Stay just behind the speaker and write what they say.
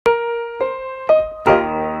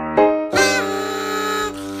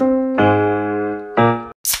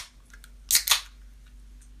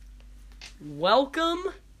Welcome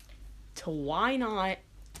to Why Not,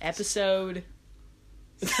 episode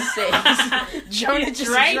 6. Jonah just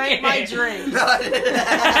drank my drink.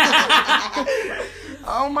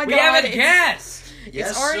 Oh my god. We have a guest!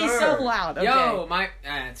 It's already so loud. Okay. Yo,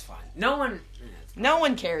 it's fine. No one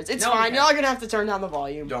cares. It's No one fine. cares. Y'all are gonna have to turn down the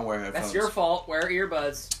volume. Don't wear headphones. That's your fault. Wear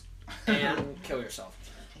earbuds and kill yourself.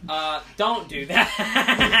 Don't do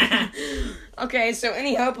that. Okay, so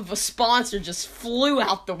any hope of a sponsor just flew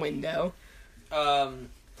out the window.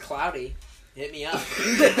 Cloudy. Hit me up.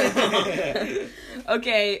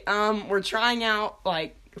 Okay, we're trying out,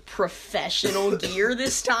 professional gear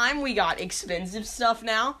this time. We got expensive stuff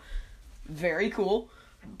now. Very cool.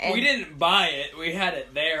 And We didn't buy it. We had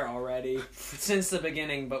it there already since the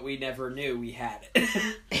beginning, but we never knew we had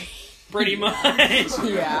it. Pretty much.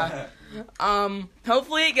 Yeah.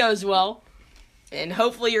 Hopefully it goes well. And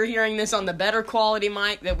hopefully you're hearing this on the better quality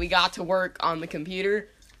mic that we got to work on the computer.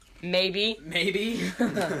 Maybe.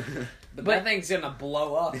 But that thing's gonna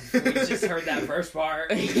blow up. We just heard that first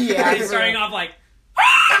part. Yeah. Already starting off like.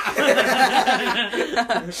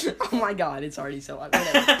 Oh my god, it's already so loud.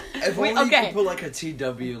 Whatever. If only you okay. could put a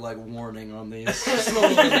TW warning on these.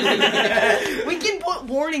 We can put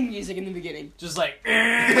warning music in the beginning. Just like.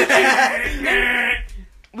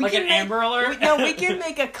 We Like can an Amber Alert? We can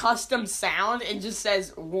make a custom sound and just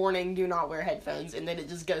says, warning, do not wear headphones, and then it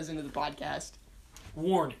just goes into the podcast.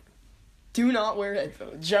 Warning. Do not wear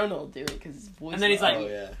headphones. Jonah will do it, because his voice And then he's loud.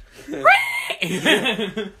 like,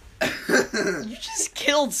 yeah. You just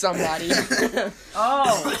killed somebody.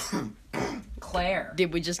 Oh. Claire.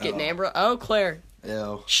 Did we just get an Amber? Oh, Claire.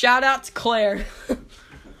 Ew. Shout out to Claire.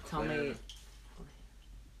 Tell me.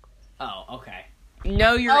 Oh, okay.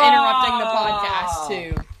 No, you're interrupting the podcast,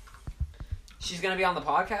 too. She's gonna be on the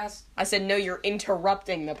podcast? I said, no, you're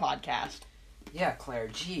interrupting the podcast. Yeah, Claire,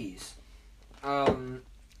 jeez.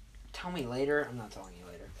 Tell me later. I'm not telling you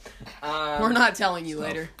later. We're not telling you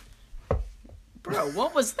later. Bro,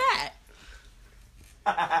 what was that?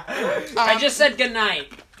 I just said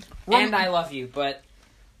goodnight. And I love you, but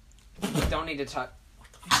don't need to talk.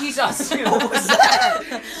 Jesus! What was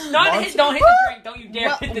that? Don't hit the drink. Don't you dare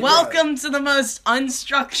hit the drink. Welcome to the most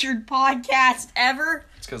unstructured podcast ever.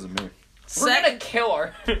 It's because of me. We're gonna kill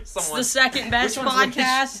her. It's Someone. the second best Which one's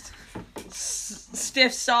podcast.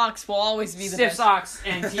 Stiff Socks will always be the Stiff best. Socks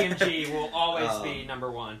and TMG will always be number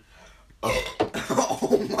one.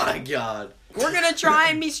 Oh my god. We're gonna try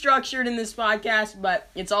and be structured in this podcast, but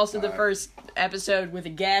it's also the Alright. first episode with a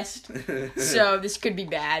guest, so this could be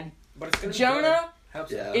bad. But it's gonna Jonah,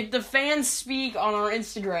 Yeah. if the fans speak on our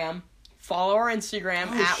Instagram, follow our Instagram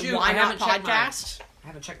Oh, at shoot, Why I Not haven't checked Podcast. I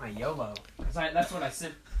haven't checked my YOLO. Because that's what I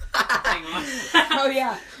sent. Hang on. Oh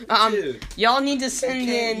yeah, Dude. y'all need to send You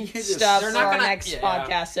can't in just- stuff They're for not our gonna- next yeah.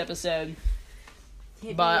 podcast episode.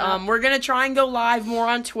 But we're gonna try and go live more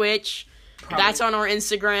on Twitch. Probably. That's on our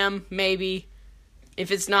Instagram, maybe. If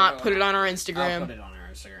it's not, put it on our Instagram. I'll put it on our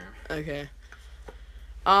Instagram. Okay.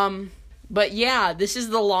 But yeah, this is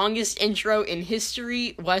the longest intro in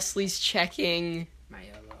history. Wesley's checking. My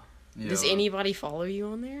YOLO. Does anybody follow you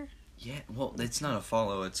on there? Yeah, well, it's not a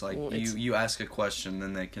follow. It's like Well, it's- you ask a question,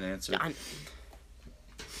 then they can answer.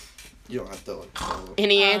 You don't have to follow.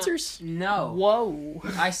 Any answers? No. Whoa.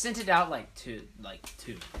 I sent it out two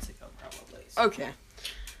months ago, probably. So. Okay.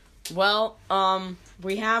 Well,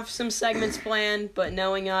 we have some segments planned, but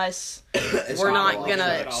knowing us, we're not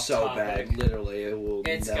gonna- It's so bad. Literally, it will.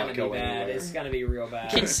 It's not gonna be go bad. anywhere. It's gonna be real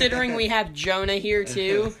bad. considering we have Jonah here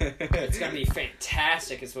too. It's gonna be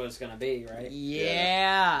fantastic. Is what it's gonna be, right?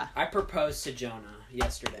 Yeah. I proposed to Jonah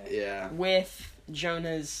yesterday. Yeah. With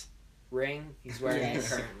Jonah's. Ring. He's wearing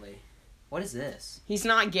Yes. it currently. What is this? He's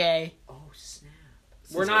not gay. Oh snap!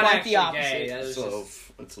 It's We're not quite actually the opposite. gay. That It's was a little. just,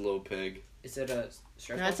 It's a little pig. is it a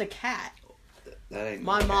strip That's a cat. That ain't.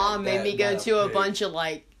 My no mom cat. made me go That to a pig. bunch of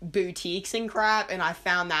boutiques and crap, and I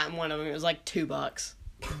found that in one of them. It was like $2.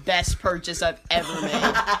 Best purchase I've ever made.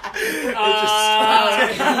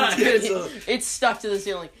 It's a- It's stuck to the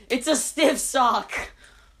ceiling. It's a stiff sock.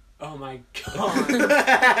 Oh my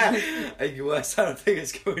god! Hey, Wes, I don't think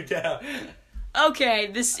it's going down. Okay,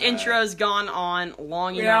 this intro's gone on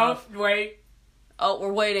long enough. Wait. Oh,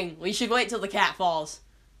 we're waiting. We should wait till the cat falls.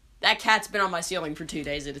 That cat's been on my ceiling for 2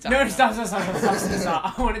 days at a time. No, stop.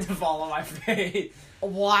 I wanted to fall on my face.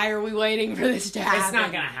 Why are we waiting for this to happen? It's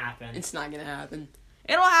not gonna happen. It's not gonna happen.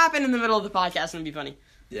 It'll happen in the middle of the podcast and it'll be funny.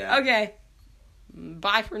 Yeah. Okay.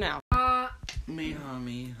 Bye for now. Me.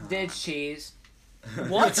 Did cheese.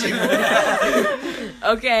 What?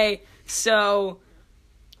 Okay, so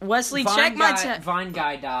Wesley, check my Vine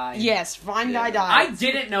guy died. Yes, Vine guy Yeah. died. I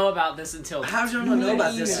didn't know about this until How did you not know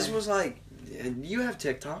about this? either. This was like You have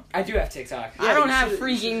TikTok. I do have TikTok. I don't you have should- you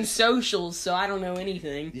freaking should- socials, so I don't know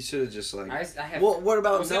anything. You should have just like. I have. Well, what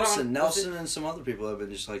about Was it Nelson? on- Nelson and some other people have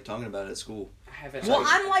been just like talking about it at school. I haven't. Well,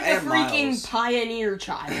 I'm like a and freaking Miles. pioneer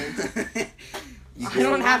child. You I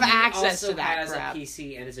don't do? have He access also to that has crap. a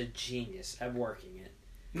PC and is a genius at working it.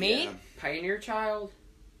 Me? Yeah. Pioneer child.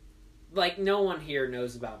 Like no one here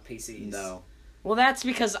knows about PCs. No. Well, that's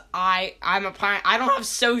because I'm a I don't have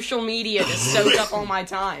social media to soak up all my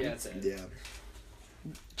time. Yeah, that's it.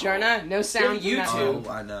 Yeah. Jonah, no sound. You from that too. one.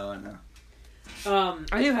 Oh, I know.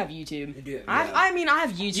 I do have YouTube. You do. I mean, I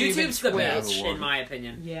have YouTube. YouTube's and the Twitch. best, Twitch. in my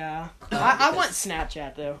opinion. Yeah. I want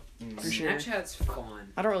Snapchat though, for sure. Snapchat's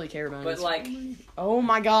fun, I don't really care about but it. like, Oh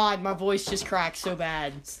my god, my voice just cracked so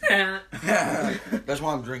bad. That's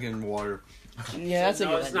why I'm drinking water. Yeah, that's a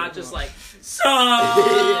no, good it's idea. not just like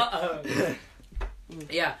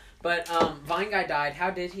yeah. But Vine guy died. How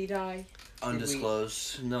did he die?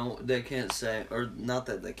 Undisclosed. No, they can't say, or not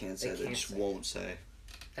that they can't say. They can't just say. won't say.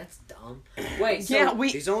 That's dumb. Wait, so Yeah, we.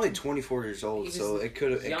 He's only 24 years He old, was so it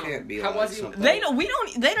could. It young. can't be How like was he? something. They don't. We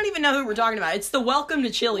don't. They don't even know who we're talking about. It's the Welcome to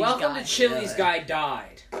Chili's Welcome guy. to Chili's Yeah. guy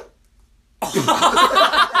died.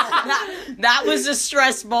 that was a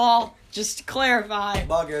stress ball. Just to clarify,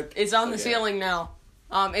 Bucket. it's on the Okay. ceiling now.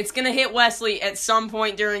 It's gonna hit Wesley at some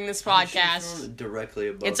point during this You should've thrown podcast. it directly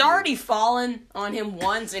above. It's you. already fallen on him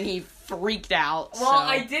once, and he freaked out. Well, so,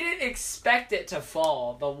 I didn't expect it to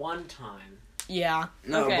fall the one time. yeah.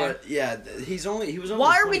 No, okay. but yeah, he was only.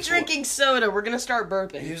 Why are we 24. drinking soda? We're gonna start He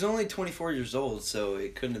burping. was only 24 years old, so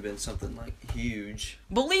it couldn't have been something like huge.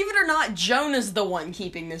 Believe it or not, Jonah's the one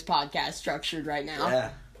keeping this podcast structured right now. Yeah.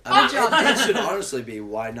 Good job. It should honestly be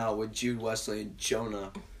Why Not with Jude, Wesley, and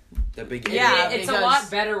Jonah. The big Yeah, it's a because- lot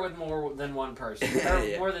better with more than one person. Or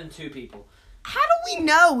Yeah. more than two people. How do we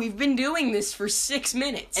know? We've been doing this for 6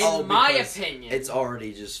 minutes. In Oh, my because opinion, It's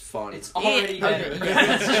already just fun. it's already Yeah, better.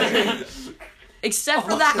 okay, yeah. Except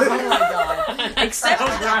for that. Oh my god. Except for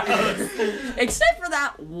that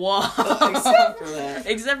one. Except for that.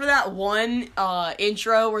 Except for that one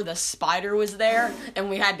intro where the spider was there and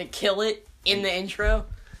we had to kill it in the intro.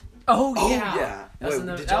 Oh Oh yeah. yeah. That was Wait, in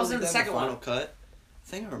the- did that y'all was in leave the that second final one. cut? I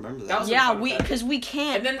think I remember that. That was in Yeah, the final cut. because we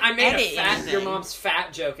can't. And then I made edit your anything. mom's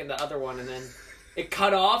fat joke in the other one, and then it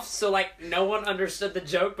cut off, so like no one understood the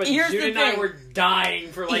joke. But Here's Jude the and I thing. were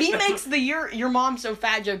dying for like. He makes the your mom so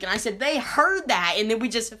fat joke, and I said they heard that, and then we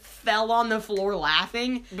just fell on the floor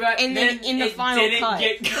laughing. but and then in the it final didn't cut.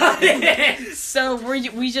 get cut in. So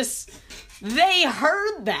we just they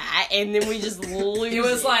heard that, and then we just lose. It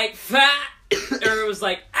was like fat, or it was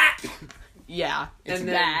like ah. yeah, it's and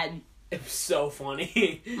then- bad. It was so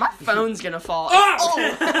funny. My phone's gonna fall. Oh!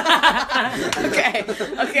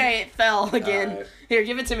 Okay, it fell again. Alright. Here,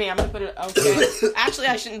 give it to me. I'm gonna put it. Okay. Actually,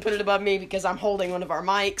 I shouldn't put it above me because I'm holding one of our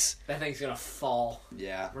mics. That thing's gonna fall.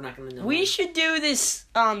 Yeah. We're not gonna know. We should do this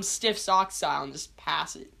stiff sock style and just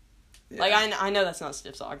pass it. Yeah. Like I know that's not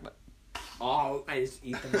stiff sock, but. Oh, I just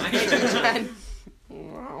eat the mic.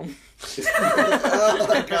 Wow. Oh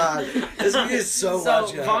my god. This is so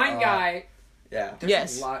much. So Vine guy. Yeah. There's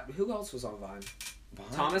Yes. A lot. Who else was on Vine? Vine?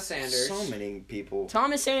 Thomas Sanders. So many people.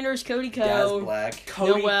 Thomas Sanders, Cody Daz Ko, Black.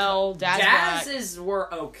 Cody. Noel, Daz Black. Daz's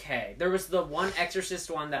were okay. There was the one Exorcist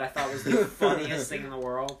one that I thought was the funniest thing in the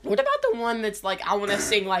world. What about the one that's like I want to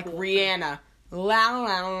sing like Rihanna? La la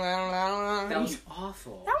la la la. That was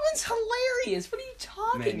awful. That one's hilarious. What are you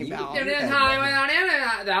talking Man, you- about?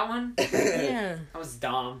 That one. Yeah. That was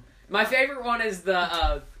dumb. My favorite one is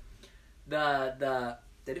the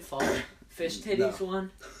did it fall? Fish titties No.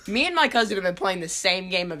 one. Me and my cousin have been playing the same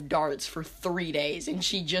game of darts for 3 days, and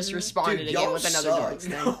she just responded Dude, again y'all with another suck. darts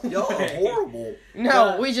thing. Y'all are horrible. No,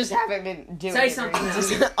 Uh, we just haven't been doing say it.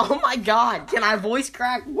 something. Oh my god, can I voice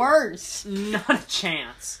crack worse? Not a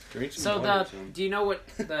chance. Drink some So water, son. do you know what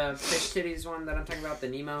the fish titties one that I'm talking about? The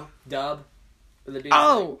Nemo dub. Where the dude's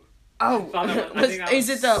Oh. Oh, I think let's, that is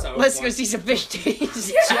was it the so let's go funny. see some fish titties?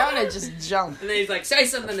 Yeah. Jonah just jumped. like- and then he's like, say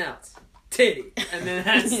something else. Titty. And then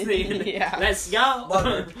that's the Yeah. let's go.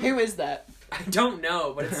 Butter. Who is that? I don't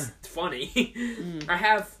know, but it's funny. I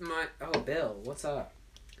have my Bill, what's up?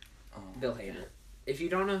 Bill Hader. If you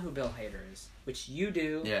don't know who Bill Hader is, which you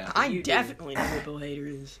do, Yeah. I you do, definitely know who Bill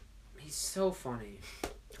Hader is. he's so funny.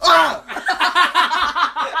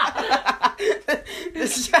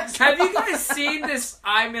 Have you guys seen this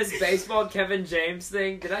I Miss Baseball Kevin James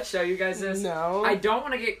thing? Did I show you guys this? No. I don't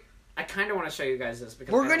want to get. I kind of want to show you guys this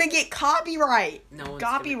because We're I gonna don't- get copyright. no one's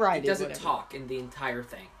copyrighted, He doesn't whatever. talk in the entire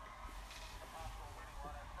thing.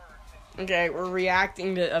 Okay, we're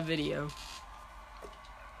reacting to a video.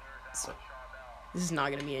 So, this is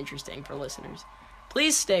not gonna be interesting for listeners.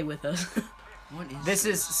 Please stay with us. What is This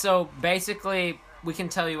is so basically we can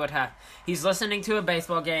tell you what happened. He's listening to a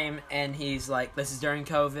baseball game and he's like, this is during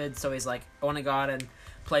COVID, so he's like, I want to go out and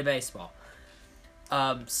play baseball.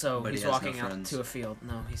 So But he he's has walking no out friends. to a field.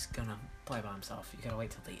 No, he's gonna play by himself. You gotta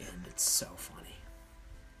wait till the end. It's so funny.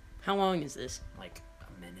 How long is this? Like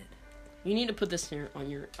a minute. You need to put this here on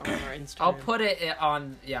our Instagram. I'll put it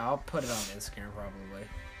on. Yeah, I'll put it on Instagram probably.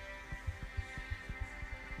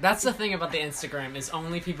 That's the thing about the Instagram is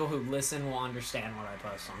only people who listen will understand what I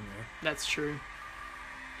post on there. That's true.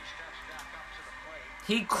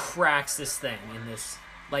 He cracks this thing in this.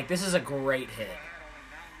 Like, this is a great hit.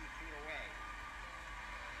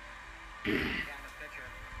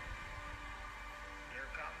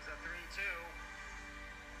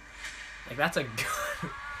 Like, that's a good...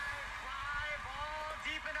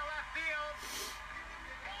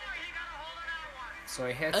 So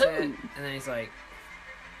he hits it, and then he's like...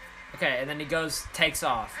 Okay, and then he takes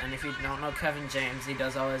off. And if you don't know Kevin James, he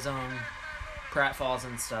does all his own pratfalls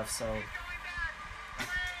and stuff, so...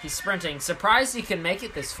 He's sprinting. Surprised he can make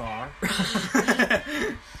it this far.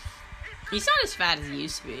 He's not as fat as he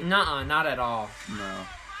used to be. Nuh-uh, not at all. No.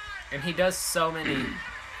 And he does so many...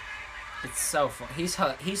 It's so fun. He's He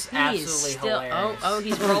absolutely is still. hilarious. Oh,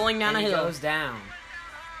 he's rolling down and a he hill. goes down.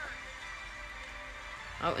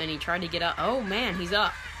 Oh, and he tried to get up. Oh man, he's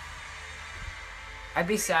up. I'd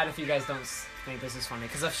be sad if you guys don't think this is funny,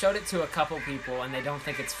 because I've showed it to a couple people and they don't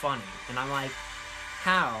think it's funny. And I'm like,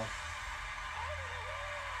 how?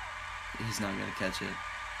 He's not gonna catch it.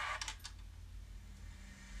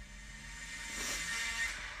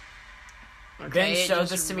 Okay, Ben it showed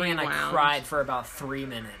just this to me and I rewound. cried for about 3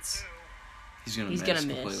 minutes. He's gonna He's miss gonna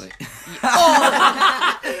miss. completely.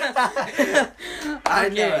 Oh! I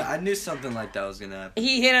knew Okay. it. I knew something like that was gonna happen.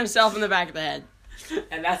 He hit himself in the back of the head.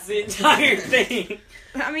 And that's the entire thing.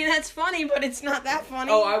 I mean, that's funny, but it's not that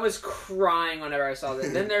funny. Oh, I was crying whenever I saw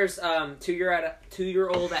this. Then there's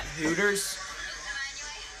 2-year-old at Hooters.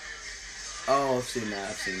 Oh, I've seen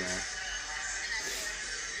that.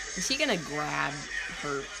 Is he gonna grab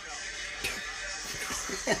her?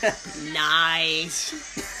 Nice.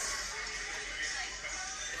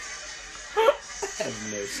 I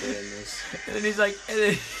have no say in this. And then he's like...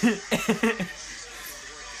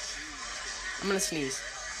 I'm gonna sneeze.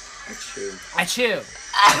 That's true. I chew.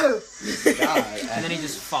 God. And then he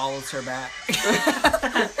just follows her back.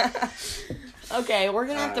 Okay, we're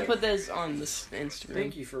gonna have to Alright. put this on this Instagram.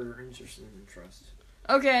 Thank you for your interest and trust.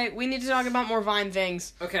 Okay, we need to talk about more Vine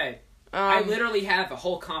things. Okay, I literally have a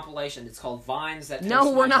whole compilation. It's called Vines That No,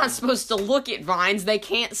 Toast we're My not Brain. supposed to look at Vines. They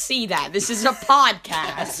can't see that. This is a Is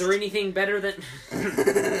podcast. there anything better than...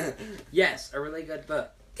 Yes, a really good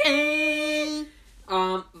book.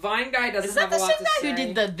 Vine Guy doesn't Is that have the a lot same to guy say. who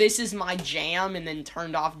did the "This is my jam" and then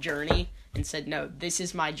turned off Journey and said, "No, this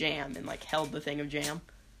is my jam," and like held the thing of jam?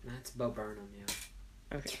 That's Bo Burnham,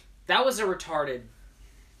 yeah. Okay. That was a retarded...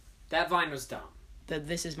 That Vine was dumb. The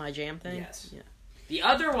 "This is my jam" thing. Yes. Yeah. The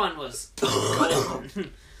other one was golden.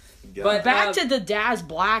 God. But- Back to the Daz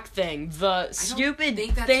Black thing. The stupid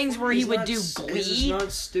think that's things funny. where he He's would not do s- Glee. This is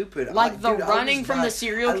not stupid. Like the Dude, I running was from the not-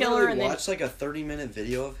 serial killer I and then- watched like a 30-minute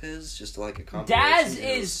video of his, just like a compilation. Daz and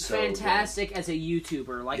it was is so fantastic as a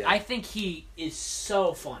YouTuber. Like, Yeah. I think he is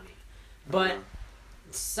so funny. But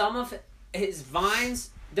some of his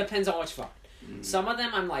Vines, depends on which Vine. good. Some of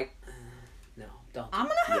them I'm like, no, don't. I'm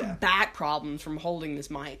gonna have Yeah. back problems from holding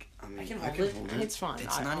this mic. I mean, I can I hold can it. hold it. It's fine.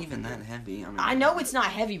 It's not even that heavy. I know it's not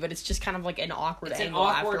heavy, but it's just kind of like an awkward It's an angle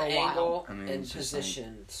awkward after a while. angle I mean, and it's just like-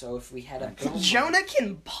 position. So if we had a Okay. boom, Jonah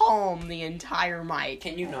can palm the entire mic.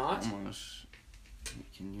 can you not? Almost.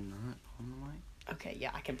 Can you not hold the mic? Okay,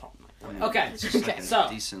 yeah, I can palm the mic. I mean, Okay, It's just like okay, a so-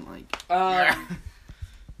 decent like.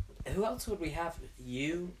 Who else would we have?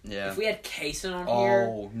 You? Yeah. If we had Kaysen on here,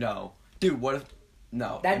 Oh no, dude! What if?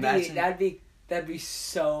 No. that'd imagine, be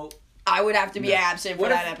so. I would have to be No. absent for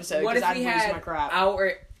that episode What because if I'd we lose had my crap.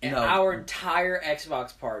 No. our entire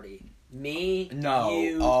Xbox party? Me, No.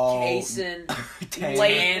 you, Oh. Kaysen, Tanner.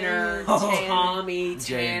 Tanner, Oh. Tommy,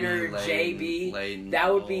 Tanner, JB.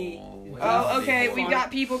 That would be- Oh, okay, Fun. we've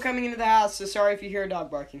got people coming into the house, so sorry if you hear a dog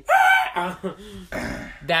barking.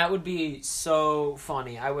 That would be so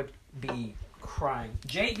funny. I would be crying.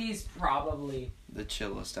 JB's probably the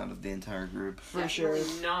chillest out of the entire group. For sure.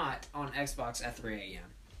 not on Xbox at 3 a.m.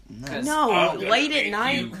 No. No, I'm gonna late at make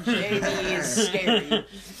night, you. JB is scary.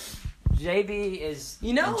 JB is.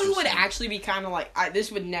 You know who would Interesting. actually be kind of like,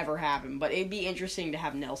 this would never happen, but it'd be interesting to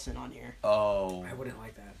have Nelson on here. Oh. I wouldn't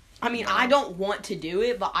like that. I mean, No. I don't want to do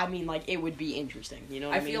it, but I mean, like, it would be interesting, you know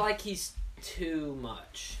what I mean? I feel like he's too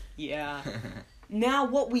much. Yeah. Now,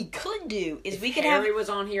 what we could do is If we could Harry have. was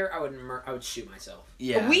on here, I would shoot myself.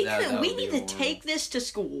 Yeah, we that we would be need to horrible. take this to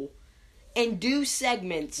school and do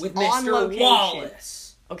segments With on Mr. location.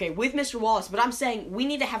 Wallace. Okay, with Mr. Wallace, but I'm saying we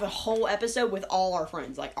need to have a whole episode with all our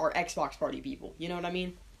friends, like our Xbox party people. You know what I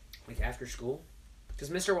mean? Like after school? Because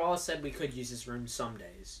Mr. Wallace said we could use his room some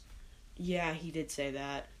days. Yeah, he did say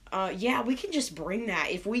that. Yeah, we can just bring that.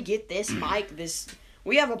 If we get this mic,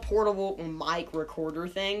 we have a portable mic recorder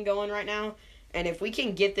thing going right now, and if we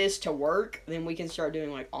can get this to work, then we can start doing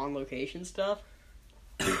like on location stuff.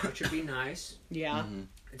 Which would be nice. Yeah, Mhm.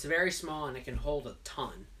 It's very small and it can hold a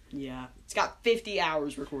ton. yeah. It's got 50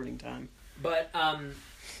 hours recording time. But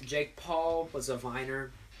Jake Paul was a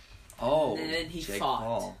Viner. Oh, And then he Jake fought.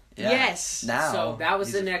 Paul. Yeah. Yes. Now. So that was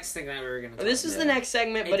he's the a- next thing that we were going to talk This is the Yeah. next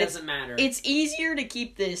segment, It but doesn't matter. it's easier to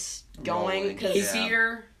keep this going Rolling, because yeah.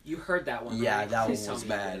 Easier. You heard that one. Yeah, right? that one Please tell was me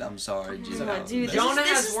bad. you I'm sorry, did. dude. Come on, That dude, was- this is- Jonah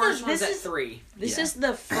has worse the- ones this at is- 3. this Yeah. is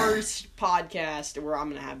the first podcast where I'm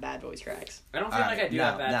gonna have bad voice cracks. I don't feel like I do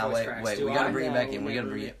have bad voice cracks. wait, do we gotta I? bring it No, back in. We no, gotta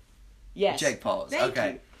no, bring no. it. Yes. Jake Paul's. Thank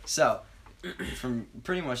Okay. you. So, from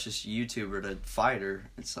pretty much just YouTuber to fighter,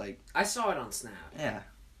 it's like, I saw it on Snap. yeah.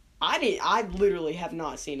 I literally have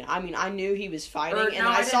not seen it. I mean, I knew he was fighting, Or, and no,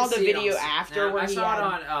 I saw didn't the see it video on after Snap. where I he saw had.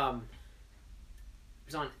 it on it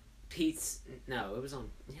was on Pete's. No, it was on.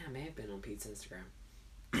 Yeah, it may have been on Pete's Instagram.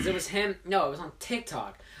 'Cause it was him. No, it was on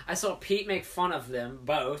TikTok. I saw Pete make fun of them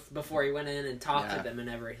both before he went in and talked Yeah. to them and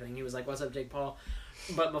everything. He was like, "What's up, Jake Paul?"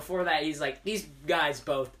 But before that, he's like, "These guys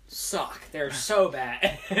both suck. They're so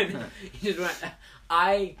bad." And he just went.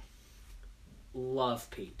 I love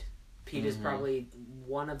Pete. Pete is Mhm. probably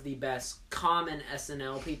one of the best common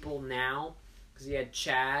SNL people now because he had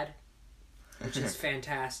Chad, which is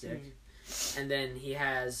fantastic. And then he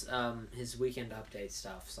has his weekend update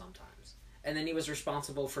stuff sometimes. And then he was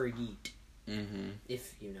responsible for Yeet, Mm-hmm.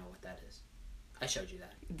 if you know what that is. I showed you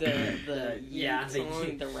that. The Yeah, the song,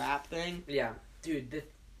 yeet. the rap thing. Yeah. Dude, the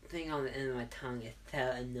thing on the end of my tongue is so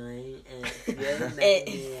annoying and it's really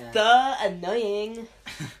It's the annoying.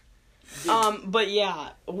 Dude, But yeah,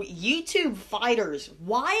 YouTube fighters.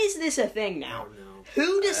 Why is this a thing I now? don't know.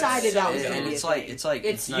 Who decided that was And gonna be a it's like,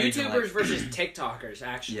 thing? It's not even YouTubers like- versus TikTokers,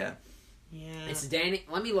 actually. Yeah. Yeah. It's Danny.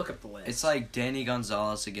 Let me look up the list. It's like Danny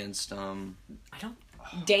Gonzalez against, I don't.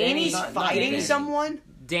 Danny's Not fighting Danny. someone?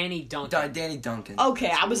 Danny Duncan. Danny Duncan. Okay,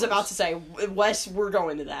 That's I what was it about to say, Wes, we're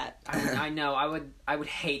going to that. I know. I would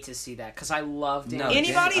hate to see that because I love Danny. No,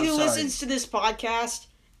 Anybody I'm who sorry. listens to this podcast,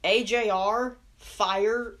 AJR,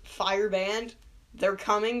 Fire Band, they're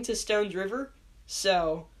coming to Stones River,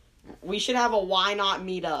 so we should have a why not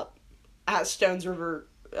meetup at Stones River,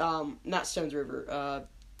 not Stones River,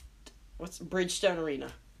 what's Bridgestone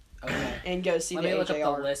Arena, Okay. and go see Let the me look up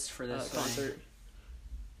AJR the list for this thing. concert.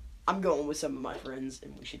 I'm going with some of my friends,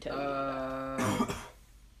 and we should tell you. Oh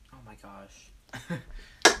my gosh.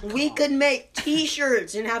 We on. could make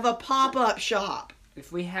T-shirts and have a pop-up shop.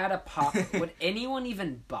 If we had a pop, would anyone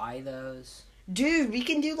even buy those? Dude, we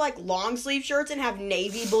can do like long sleeve shirts and have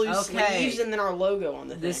navy blue Okay. sleeves and then our logo on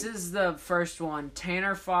the thing. This is the first one.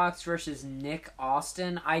 Tanner Fox versus Nick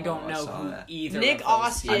Austin. I don't Oh, I know saw who that. either Nick of those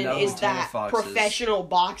Austin I know who is Tanner that Fox is. professional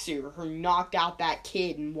boxer who knocked out that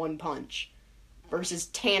kid in one punch. Versus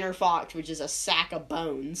Tanner Fox, which is a sack of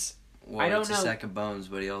bones. Well, I don't it's know. a sack of bones,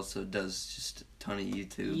 but he also does just a ton of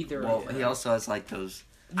YouTube. Either Well, of he also has like those.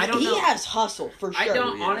 I don't he know. has hustle for sure. I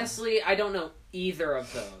don't yeah. honestly. I don't know either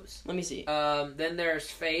of those. Let me see. Then there's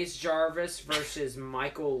FaZe Jarvis versus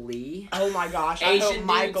Michael Lee. Oh my gosh! I Asian hope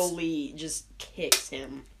Michael dudes- Lee just kicks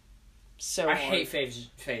him. So I hard. hate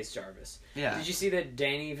FaZe Jarvis. Yeah. Did you see the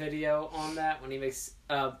Danny video on that when he makes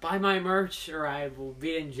buy my merch or I will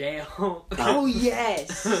be in jail? Oh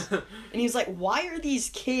yes. And he was like, "Why are these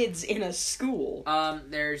kids in a school?"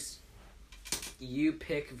 There's You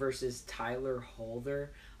Pick versus Tyler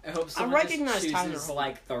Holder. I hope I someone recognize just Tyler chooses Holder.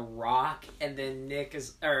 like The Rock, and then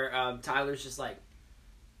Tyler's just like,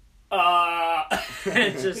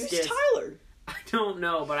 it just Who's gets. Tyler? I don't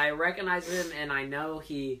know, but I recognize him, and I know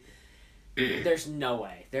he. There's no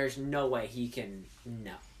way he can.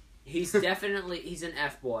 No, he's definitely he's an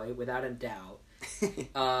F boy without a doubt.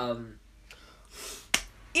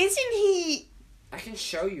 Isn't he? I can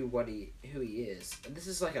show you who he is. This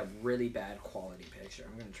is like a really bad quality picture.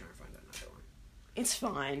 I'm gonna try and find another one. It's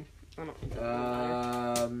fine. I don't think that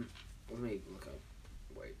matter. Let me look up.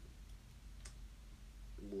 Wait.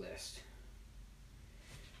 List.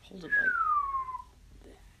 Hold it like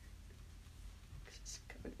that. 'Cause it's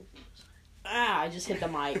coming over the side. Ah, I just hit the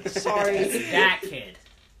mic. Sorry. It's that kid.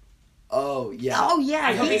 Oh yeah. Oh yeah,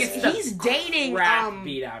 I hope he gets the he's dating Crap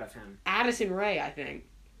beat out of him. Addison Rae, I think.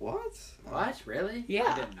 What? What? Really?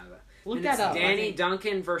 Yeah. I didn't know that. Look And that it's up. Danny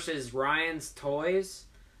Duncan versus Ryan's Toys.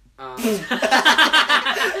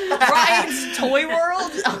 Ryan's Toy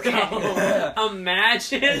World? Okay.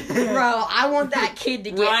 Imagine. Bro, I want that kid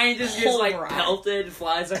to get Ryan just gets like pulverized. pelted,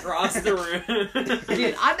 flies across the room.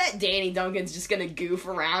 Dude, I bet Danny Duncan's just gonna goof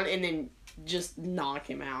around and then just knock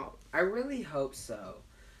him out. I really hope so.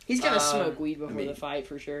 He's gonna smoke weed I before mean- the fight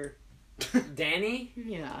for sure. Danny?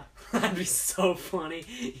 Yeah. That'd be so funny.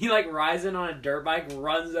 He like rides in on a dirt bike,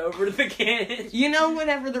 runs over to the kid. You know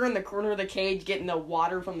whenever they're in the corner of the cage getting the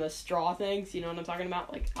water from the straw things? You know what I'm talking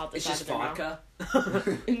about? Like out the It's side just of their mouth?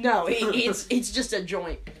 vodka. No, it's just a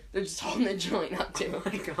joint. They're just holding the joint up to Oh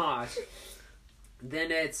my gosh.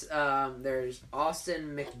 Then it's there's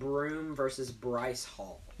Austin McBroom versus Bryce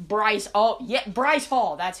Hall. Bryce. Oh, yeah, Bryce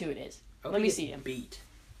Hall. That's who it is. Hope Let he me gets see him. Beat.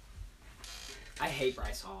 I hate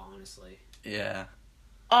Bryce Hall, honestly. Yeah.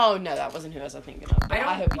 Oh, no, that wasn't who I was thinking of. But I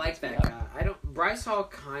hope don't he like gets beat that up. guy. I don't. Bryce Hall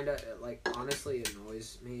kind of like honestly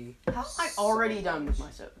annoys me. How am I already done with my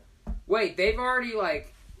soda? Wait, they've already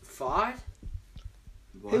like fought.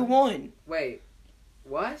 Who won? Wait,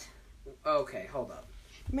 what? Okay, hold up.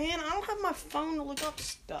 Man, I don't have my phone to look up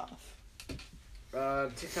stuff.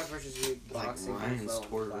 TikTok versus you Like boxing. Ryan info on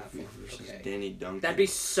Sporter platform. versus Okay. Danny Duncan. That'd be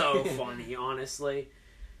so funny, honestly.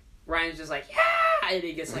 Ryan's just like, yeah, and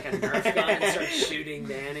he gets like a Nerf gun and starts shooting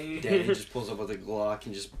Danny. Danny just pulls up with a Glock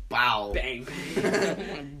and just bow. Bang, Oh bang.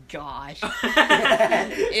 my gosh.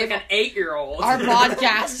 It's like an 8-year-old. Our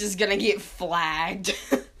podcast is gonna get flagged.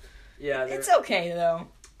 Yeah, It's okay, though.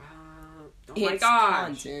 oh It's my gosh.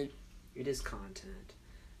 content. It is content.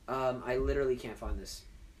 I literally can't find this.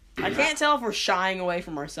 I can't tell if we're shying away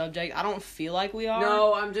from our subject. I don't feel like we are.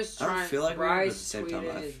 No, I'm just I trying. don't feel like we are, but at the Bryce same time, I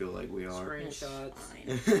tweeted feel like we are. screenshots.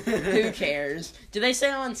 Who cares? Do they stay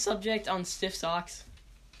on subject on stiff socks?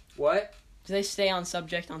 What? Do they stay on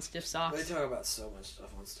subject on stiff They socks? talk about so much stuff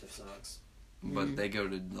on Stiff Socks. But they go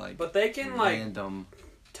to like But they can like random.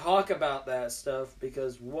 talk about that stuff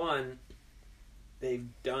because one, they've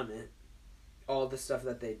done it, all the stuff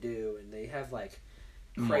that they do, and they have like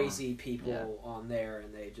crazy people on there,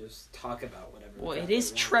 and they just talk about whatever. Well, the it fuck is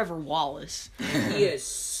they want. Trevor Wallace. And he is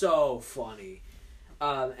so funny.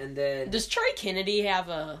 And then Does Trey Kennedy have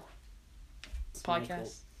a Michael.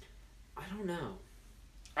 podcast? I don't know.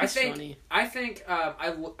 That's funny. I think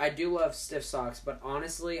I do love Stiff Socks, but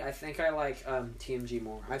honestly, I think I like TMG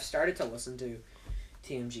more. I've started to listen to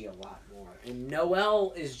TMG a lot more, and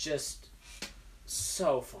Noel is just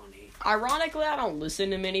so funny. Ironically, I don't listen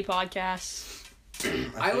to many podcasts.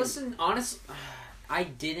 I listen, honestly, I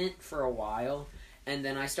didn't for a while, and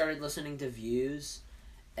then I started listening to Views,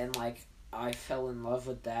 and like I fell in love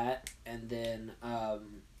with that, and then I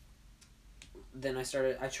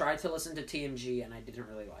tried to listen to TMG, and I didn't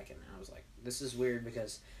really like it, and I was like, this is weird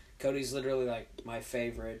because Cody's literally like my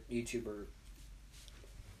favorite YouTuber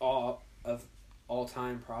of all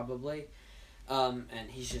time probably,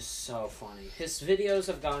 and he's just so funny. His videos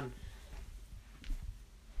have gone.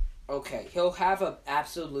 Okay, he'll have an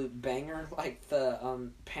absolute banger like the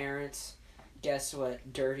parents. Guess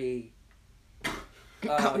what? Dirty.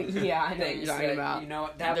 Yeah, I know what you're things talking that, about. You know,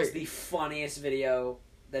 that was the funniest video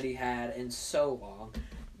that he had in so long.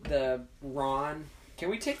 The Ron, can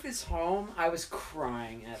we take this home? I was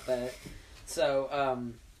crying at that. So,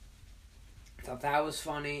 I thought that was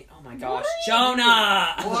funny. Oh my gosh, What?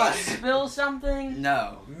 Jonah! What? Spill something?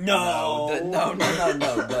 No. No. No.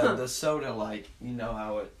 The soda, like, you know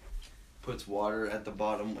how it puts water at the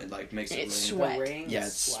bottom and like makes it It's rain? sweat. The ring Yeah,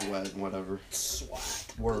 it's sweat. Whatever. Swat.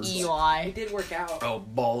 Words. I Eli. did work out. Oh,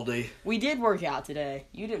 baldy. We did work out today.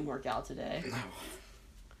 You didn't work out today.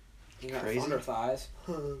 You got Crazy. thunder thighs.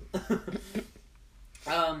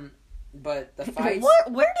 But the fights.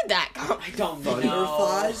 What? Where did that come? I don't Thunder know.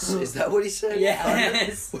 thighs? Is that what he said?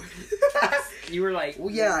 Yes. You were like,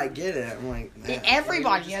 Well, yeah, I get it. I'm like, man.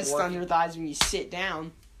 Everybody just has working. thunder thighs when you sit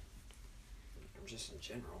down. just in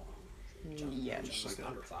general. Yeah. Just like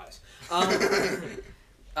thunder thighs.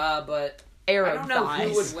 But Arab I don't know thighs.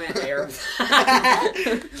 who would win Arab.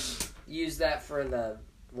 Use that for the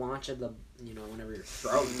launch of the, whenever you're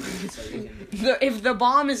throwing it, so you can. If the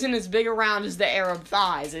bomb isn't as big around as the Arab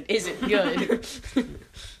thighs, it isn't good.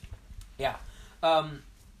 Yeah.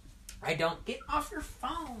 I don't get off your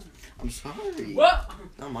phone. I'm sorry. What?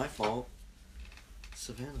 Not my fault.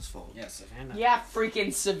 Savannah's fault. Yeah, Savannah. Yeah,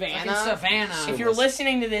 freaking Savannah. Fucking Savannah. If you're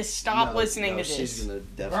listening to this, stop No, listening no, to this. She's gonna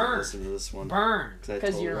definitely Burn. listen to this one. Burn.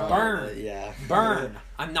 'Cause you're her Burn. that, yeah. Burn.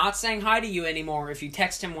 I'm not saying hi to you anymore if you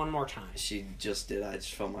text him one more time. She just did. I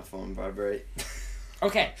just felt my phone vibrate.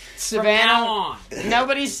 Okay. Savannah. From now on.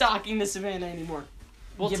 Nobody's talking to Savannah anymore.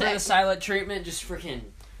 We'll Give her the text. silent treatment. Just freaking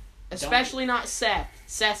Especially not Seth.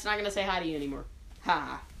 Seth's not gonna say hi to you anymore.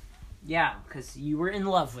 Ha. Yeah, because you were in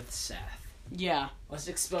love with Seth. Yeah. Let's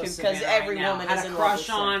expose Because Savannah every right now. woman Had is a in love crush with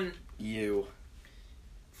Seth. on You.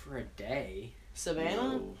 for a day. Savannah?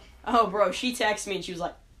 No. Oh, bro, she texted me and she was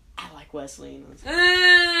like, I like Wesley. And, I was like,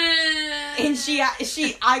 and and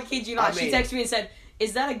she, I kid you not, I she mean- texted me and said,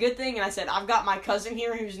 is that a good thing? And I said, I've got my cousin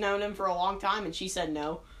here who's known him for a long time. And she said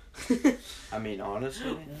no. I mean,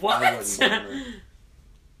 honestly, What? I wouldn't blame her.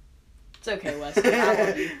 It's okay, Wesley. I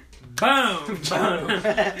love you.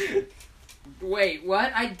 Boom. Wait,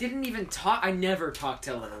 what? I didn't even talk. I never talked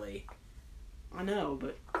to Lily. I know,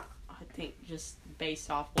 but I think just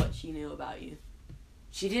based off what she knew about you.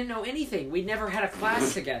 She didn't know anything. We never had a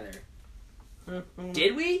class together.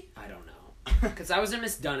 Did we? I don't know. Because I was in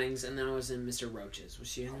Miss Dunning's and then I was in Mr. Roach's. Was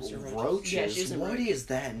she in Mr. Roach's? Roaches? Yeah, she's in What Roaches. is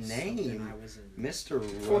that Something name? I was in. Mr.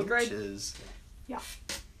 Fourth grade? Roaches.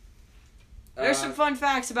 There's some fun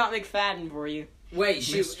facts about McFadden for you. Wait,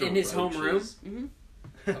 she Mr. in his homeroom? Roaches. Mm-hmm.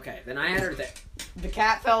 Okay, then I had her there. The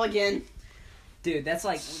cat fell again. Dude, that's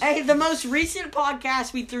like... Hey, the most recent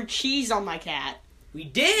podcast, we threw cheese on my cat. We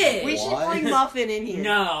did! We should What? bring Muffin in here.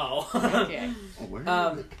 No. Okay. Oh, where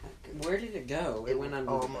Where did it go? It went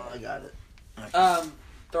under. Oh, I got it.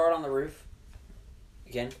 Throw it on the roof.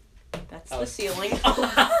 Again. That's Oh. the ceiling.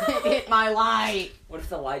 It hit my light. What if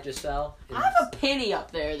the light just fell? I have a penny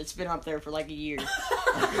up there that's been up there for like a year.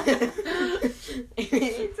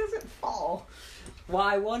 It doesn't fall. Well,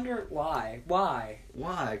 I wonder why. Why?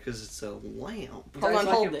 Why? Because it's a lamp. You Hold guys on,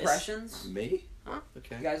 like hold this. impressions? Me? Huh?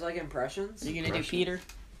 Okay. You guys like impressions? Are you gonna do Impressions. Peter?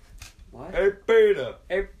 What? Hey, Peter.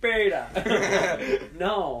 Hey, beta.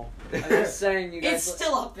 No. I'm just saying you It's guys.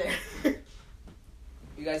 still up there.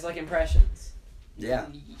 You guys like impressions? Yeah.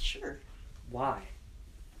 Sure. Why?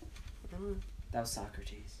 That was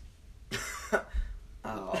Socrates.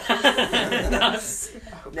 Oh.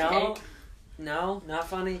 No. No, not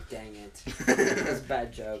funny. Dang it. That's a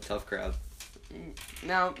bad joke. Tough crowd.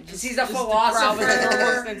 No, Because he's a just the crowd with a normal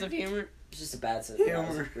philosopher. sense of humor. It's just a bad sense.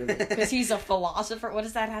 Humor. Really. Because he's a philosopher. What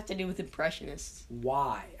does that have to do with impressionists?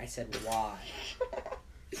 Why? I said why.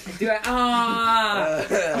 Do I?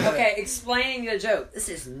 Okay, explaining the joke. This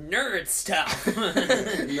is nerd stuff.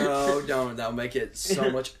 No, don't. That'll make it so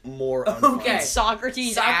much more unfun. Okay.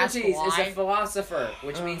 Socrates Socrates is asked a why. philosopher,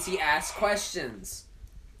 which means he asks questions.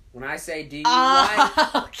 When I say, do you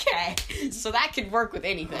like... Okay. So that could work with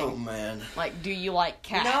anything. Oh, man. Like, do you like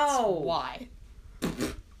cats? No. Why?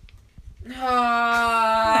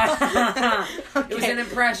 It was an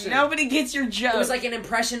impression. Nobody gets your joke. It was like an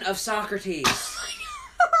impression of Socrates.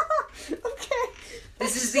 Okay.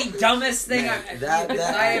 This is the dumbest thing Man, that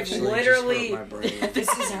I have actually literally... just hurt my brain. This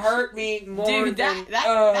has hurt me more Dude, than...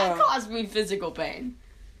 that caused me physical pain.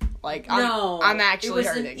 Like, I'm actually it was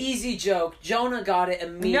hurting. an easy joke. Jonah got it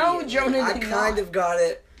immediately. No, Jonah I did kind not. of got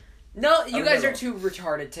it. No, you A guys are little. too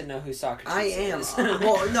retarded to know who Socrates I am. is.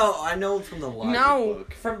 Well, no, I know him from the Logic No.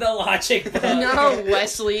 book. From the Logic book. No,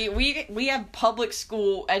 Wesley. We have public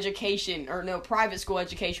school education, or no, private school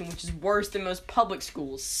education, which is worse than most public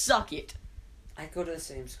schools. Suck it. I go to the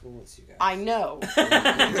same school as you guys. I know.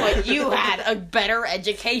 But you had a better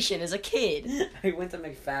education as a kid. I went to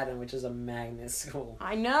McFadden, which is a magnet school.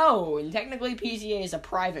 I know. And technically PCA is a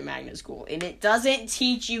private magnet school. And it doesn't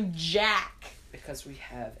teach you jack. Because we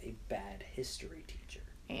have a bad history teacher.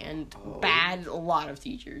 And Oh. bad a lot of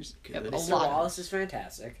teachers. Good. A Mr. lot. Wallace is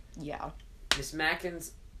fantastic. Yeah. Miss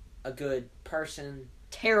Mackin's a good person.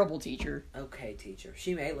 Terrible teacher. Okay, teacher.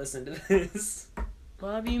 She may listen to this.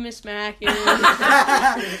 Love you, Miss Mackin. You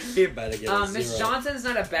better get a Miss zero. Johnson's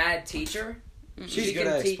not a bad teacher. She's She good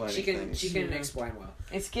can at te- explaining She can. things. She can Yeah. explain well.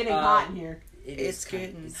 It's getting Um, hot in here. It's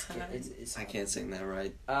getting it's I can't sing that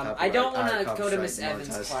right. I don't want to Copyright, go to Miss copyright,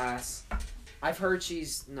 Evans' monetized. class. I've heard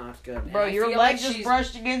she's not good. And Bro, I your feel leg like just she's-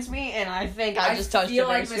 brushed against me, and I think I just touched feel it.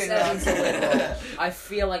 like Miss Evans a liberal. I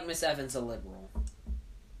feel like Miss Evans a liberal.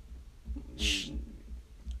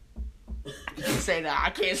 You can say that. I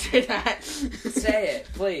can't say that. Say it,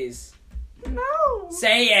 please. No.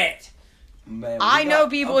 Say it. Man, we I know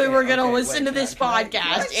got- people okay, who are going to okay, listen wait, to this can I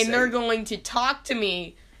podcast, say- and they're going to talk to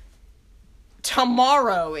me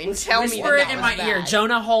tomorrow and tell me Whisper that it in was my ear. bad.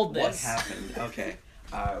 Jonah, hold What this. happened? Okay.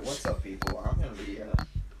 What's up, people? I'm gonna be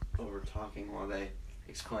over talking while they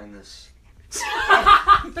explain this.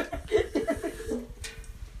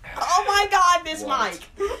 Oh my god, this What?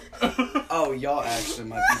 mic. Oh, y'all actually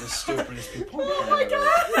might be the stupidest people. Oh my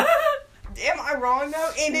god. Am I wrong though?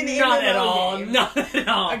 In an Not MMO at all. game. Not at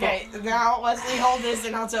all. Okay, now Wesley, hold this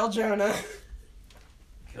and I'll tell Jonah.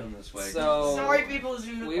 Kill him this way. So- Sorry, people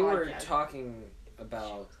listening to the We were podcast. talking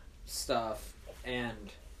about stuff, and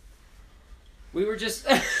We were just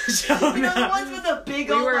You know the ones with the big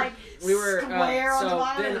old square on the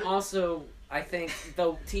bottom? Then also, I think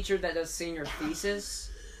the teacher that does senior thesis,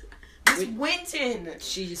 Miss Winton.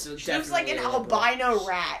 She looks like an albino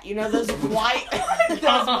rat. You know those white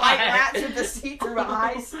rats with the see-through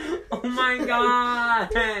eyes. Oh my gosh!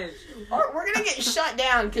 We're gonna get shut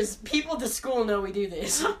down because people at the school know we do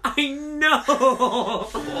this. I know.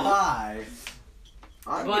 Why?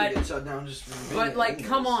 I'm gonna get shut down just for But like,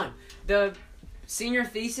 come on, the senior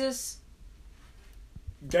thesis.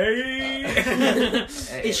 Gay.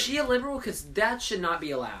 Is she a liberal? Because that should not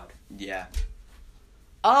be allowed. Yeah.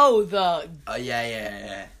 Oh, the...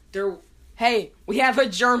 yeah. Hey, we have a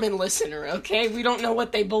German listener, okay? We don't know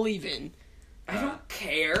what they believe in. I don't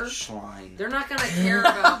care. Schwein. They're not gonna care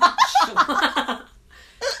about...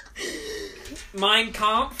 Mein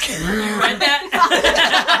Kampf? You read that?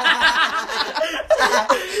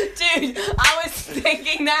 Dude, I was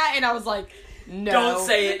thinking that, and I was like... No. Don't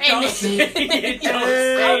say it. Don't say it. Don't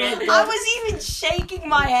say it. I was even shaking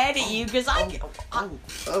my head at you because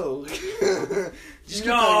Oh. Just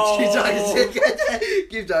No.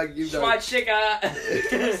 keep talking.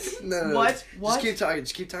 Schwachika. No. What? Just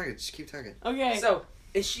keep talking. Okay. So,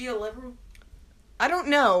 is she a liberal? I don't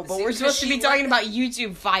know, but See, we're supposed to be she talking about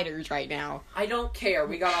YouTube fighters right now. I don't care.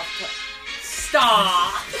 We got off.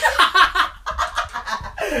 Stop.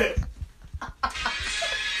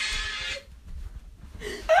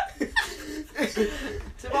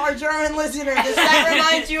 To our German listener, does that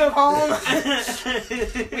remind you of home?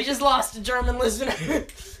 We just lost a German listener.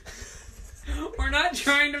 We're not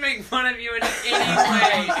trying to make fun of you in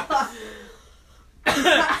any way.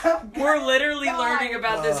 We're literally learning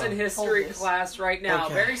about this in history class right now.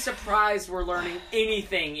 Okay. Very surprised we're learning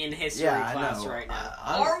anything in history class right now.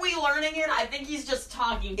 Are we learning it? I think he's just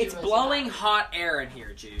talking to It's us blowing about hot air in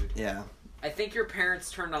here, Jude. Yeah. I think your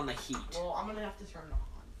parents turned on the heat. it. Well, I'm gonna have to turn it on.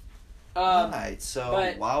 Alright, so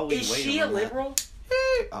But while we is wait she a on that- liberal?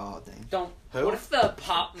 Oh, dang. Don't. Who? What if the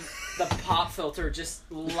pop filter just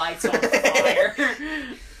lights on fire?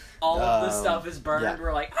 All of the stuff is burned. yeah.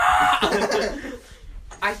 We're like, ah!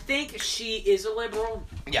 I think she is a liberal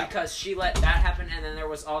Yeah. because she let that happen, and then there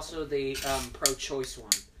was also the pro-choice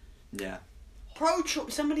one. Yeah.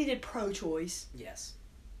 Pro-choice. Somebody did pro-choice. Yes.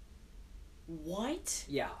 What?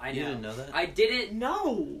 Yeah, I know. You didn't know that? I didn't.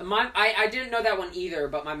 No. I didn't know that one either,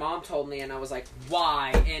 but my mom told me, and I was like,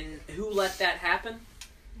 why? And who let that happen?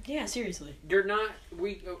 Yeah, seriously. You're not.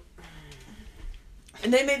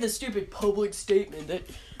 And they made the stupid public statement that,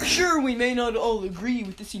 sure, we may not all agree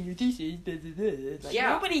with the senior thesis. Blah, blah, blah. Like, Yeah,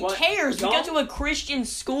 nobody well, cares. We go don't- to a Christian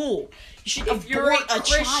school. You should If you're abort a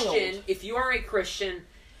Christian, child. if you are a Christian,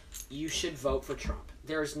 you should vote for Trump.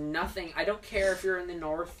 There's nothing. I don't care if you're in the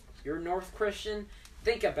North. You're a North Christian.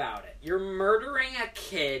 Think about it. You're murdering a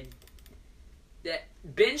kid. That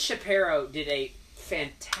Ben Shapiro did a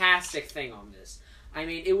fantastic thing on this. I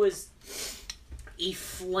mean, it was. He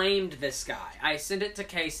flamed this guy. I sent it to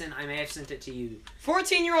Kaysen. I may have sent it to you.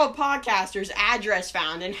 14-year-old podcaster's address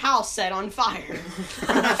found and house set on fire.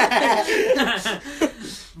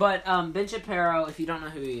 But Ben Shapiro, if you don't know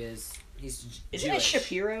who he is, he's Isn't that Jewish.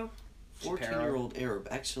 Shapiro? 14-year-old Arab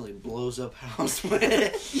actually blows up house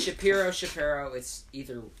with Shapiro, it's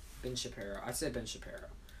either Ben Shapiro. I said Ben Shapiro.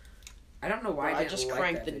 I don't know why Well, I I didn't just like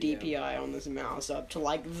cranked the that video. DPI on this mouse up to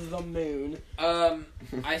like the moon.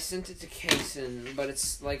 I sent it to Kaysen, but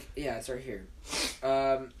it's like, yeah, it's right here.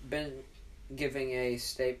 Ben giving a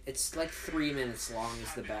statement. It's like 3 minutes long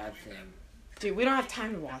is the bad thing. Dude, we don't have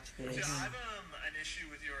time to watch this. Yeah, I have an issue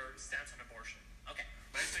with your stance on abortion. Okay.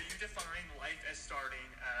 Right, so you define life as starting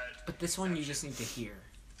at... But this one you just need to hear.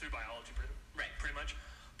 Through biology, pretty much.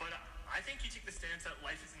 But I think you take the stance that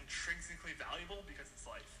life is intrinsically valuable because it's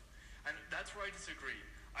life. And that's where I disagree.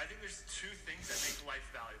 I think there's two things that make life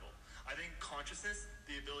valuable. I think consciousness,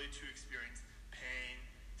 the ability to experience pain,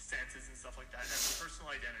 senses, and stuff like that, and personal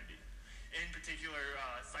identity. In particular,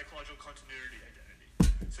 psychological continuity identity.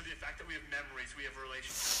 So the fact that we have memories, we have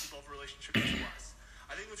relationships, people have relationships to us.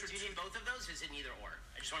 I think those are Do you need both of those? Is it either or?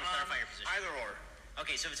 I just want to clarify your position. Either or.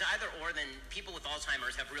 Okay, so if it's either or, then people with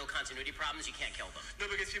Alzheimer's have real continuity problems. You can't kill them. No,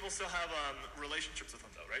 because people still have relationships with them,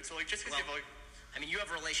 though, right? So like just because Well, you have like. I mean, you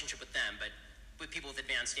have a relationship with them, but with people with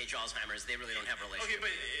advanced stage Alzheimer's, they really don't have a Okay, relationship.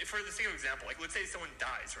 but for the sake of example, like let's say someone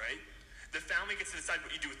dies, right? The family gets to decide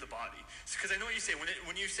what you do with the body. Because I know what you say.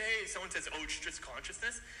 When you say someone says, "Oh, it's just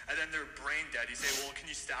consciousness," and then they're brain dead, you say, "Well,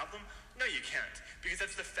 can you stab them?" No, you can't, because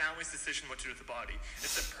that's the family's decision what to do with the body.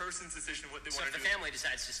 It's the person's decision what they So want if to the do. family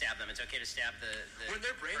decides to stab them, it's okay to stab the When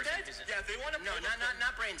they're brain person dead, who's- yeah, if they want to. No,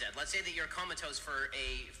 not brain dead. Let's say that you're comatose for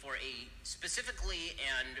a specifically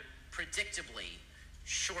and predictably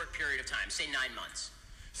short period of time, say 9 months.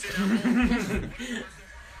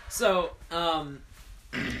 So,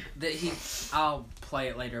 I'll play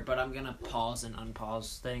it later, but I'm gonna pause and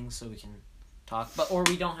unpause things so we can talk. Or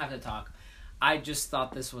we don't have to talk. I just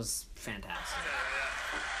thought this was fantastic.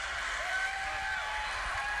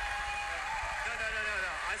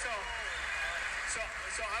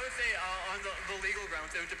 So I would say on the legal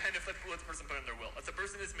grounds, it would depend what the person put in their will. If the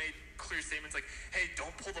person has made clear statements like, hey,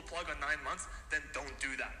 don't pull the plug on 9 months, then don't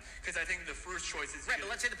do that. Because I think the first choice is... Right,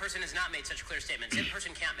 but let's say the person has not made such clear statements. The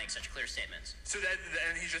person can't make such clear statements. So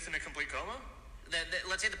and he's just in a complete coma?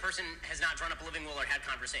 Let's say the person has not drawn up a living will or had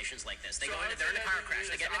conversations like this. They're in a car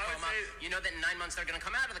crash, they get in a coma, you know that in 9 months they're going to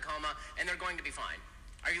come out of the coma, and they're going to be fine.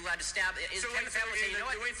 Are you allowed to stab... Can the family say, you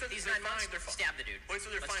know what, these 9 months, stab the dude. Wait,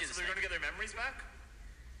 so they're fine, so they're going to get their memories back?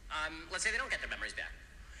 Let's say they don't get their memories back.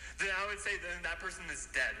 Then I would say then that person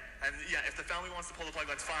is dead. And yeah, if the family wants to pull the plug,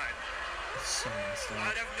 that's fine. So messed up.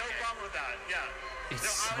 I'd have no problem with that. Yeah. It's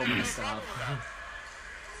I so would have messed no problem up. with that.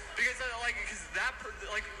 Because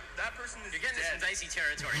that person is You're getting into some dicey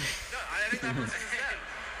territory, Nick. No, I think that person is dead.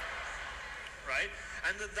 Right?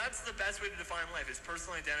 And that's the best way to define life is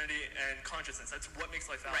personal identity and consciousness. That's what makes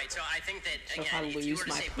life valuable. Right, so I think that, So again, if I if you lose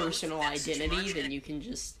were to my say both, personal that's too identity, much, then and you can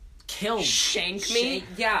just Kill shank me.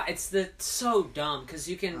 Yeah, it's so dumb because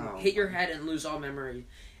you can Oh, hit your head and lose all memory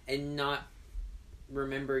and not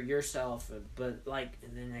remember yourself, but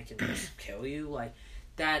and then they can just kill you. Like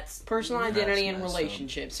that's Personal That's identity and messed up.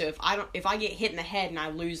 relationships. So if I get hit in the head and I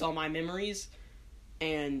lose all my memories,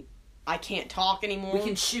 and I can't talk anymore, we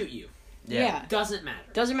can shoot you. yeah. Doesn't matter.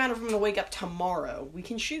 Doesn't matter if I'm gonna wake up tomorrow. We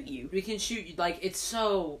can shoot you. We can shoot you. Like it's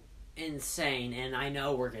so insane, and I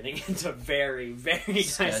know we're getting into very, very dicey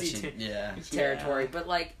Sketchy. Yeah. territory, but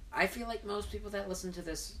like I feel like most people that listen to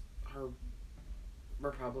this are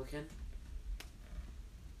Republican.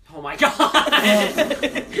 Oh my god!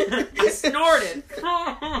 I snorted.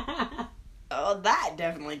 Oh, that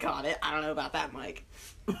definitely caught it. I don't know about that, Mike.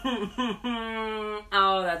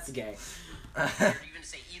 Oh, that's gay. or even to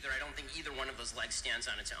say either, I don't think either one of those legs stands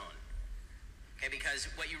on its own. Okay, because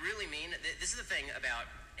what you really mean, this is the thing about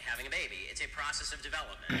having a baby. It's a process of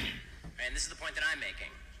development. And this is the point that I'm making.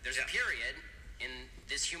 There's a period in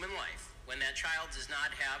this human life when that child does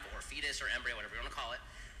not have, or fetus or embryo, whatever you want to call it,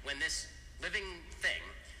 when this living thing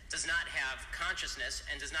does not have consciousness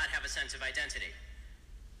and does not have a sense of identity.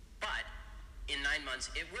 But in 9 months,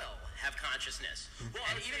 it will have consciousness. Well,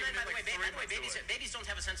 And even then, by the way, babies don't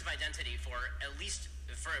have a sense of identity for at least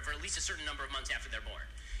a certain number of months after they're born.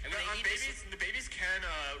 And when they eat The babies can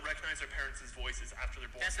recognize their parents' voices after they're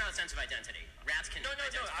born. that's not a sense of identity. Rats can No,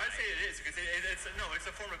 identify. I would say it is because it's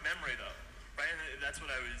a form of memory though, right? And that's what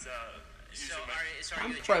I was using. So my- are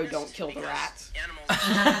I'm you pro against don't kill the because rats. Animals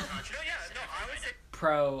have consciousness No, yeah, no, I would say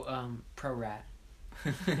Pro rat.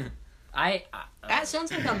 I That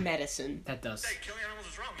sounds like a medicine. that does. hey, killing animals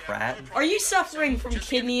is wrong. Yeah, Rat? no problem. Are you suffering from Just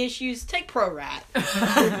kidney issues? Take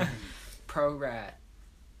ProRat. Pro rat.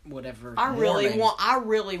 Whatever. I really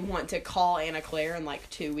Warning. want to call Anna Claire in like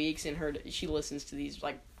 2 weeks, and she listens to these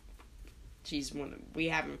we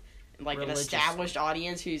have like an Religious. established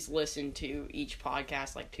audience who's listened to each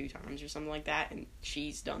podcast like 2 times or something like that, and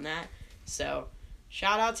she's done that. So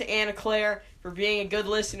shout out to Anna Claire for being a good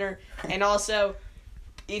listener, and also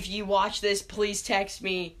if you watch this, please text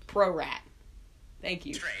me ProRat. Thank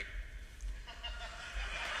you. straight.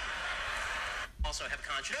 Also have No,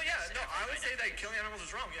 consciousness. yeah, and no, have I would say identity. that killing animals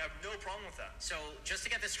is wrong. Yeah, I have no problem with that. So just to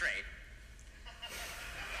get this straight,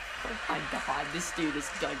 Oh my god, this dude has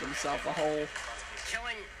dug himself a hole.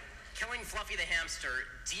 killing Fluffy the hamster,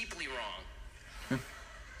 deeply wrong.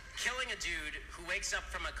 Killing a dude who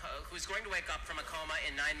who's going to wake up from a coma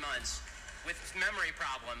in 9 months with memory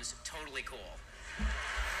problems, totally cool.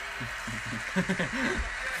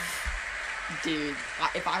 Dude,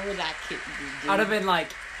 if I were that kid, I'd have been like,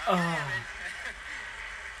 oh.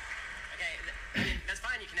 Okay, I mean, that's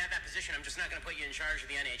fine. You can have that position. I'm just not going to put you in charge of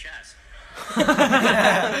the NHS.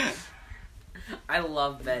 I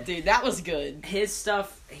love that. dude, that was good. His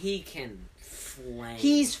stuff, he can flame.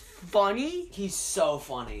 He's funny. He's so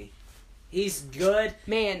funny. He's good.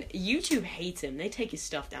 Man, YouTube hates him. They take his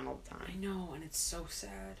stuff down all the I time. know, and it's so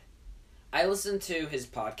sad. I listen to his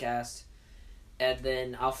podcast, and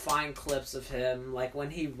then I'll find clips of him, like when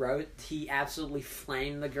he absolutely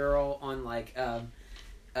flamed the girl on like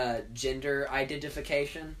gender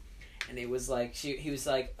identification, and it was like he was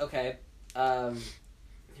like, okay, he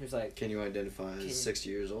was like, Can you identify as 60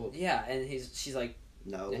 years old? yeah, and she's like,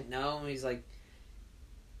 No. no, and he's like,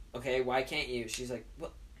 okay, why can't you? She's like,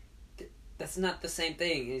 well, that's not the same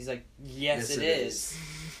thing. And he's like, yes, it is.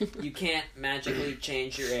 You can't magically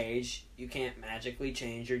change your age. You can't magically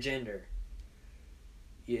change your gender.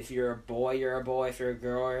 If you're a boy, you're a boy. If you're a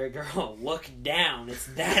girl, you're a girl. Look down. It's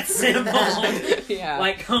that simple. Yeah.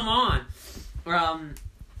 Like, come on.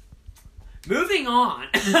 Moving on.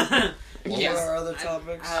 What Yes. were our other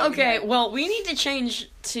topics? Okay, well, we need to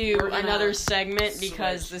change to We're gonna another segment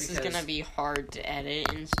because switch this is because- gonna be hard to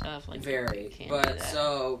edit and stuff. Like, Very. we can't But do that.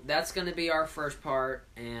 so that's going to be our first part,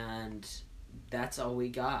 and that's all we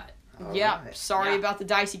got. Yeah, Alright. sorry Yeah. about the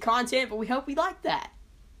dicey content, but we hope we like that.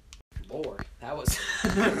 Lord, that was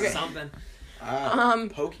something.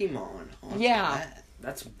 Pokemon. On to yeah. that.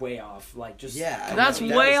 That's way off. Like, just Yeah, That's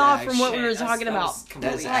that way is off from what we actually- were talking that about. was That's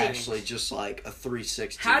completely actually just like a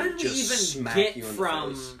 360. How did we just even smack get you in the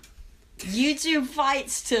from face. YouTube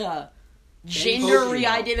fights to gender Pokemon.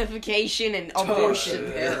 re-identification and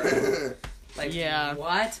abortion. like Yeah.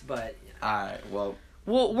 what? But Alright, well,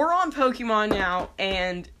 Well, we're on Pokemon now,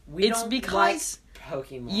 and we it's don't because like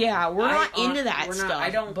Pokemon. yeah, we're not I- into that we're stuff. not- I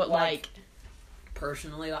don't but like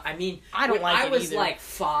personally. I mean, I don't when like I it was either. like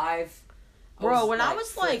 5. Bro, when I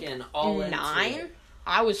was like freaking all into 9, it.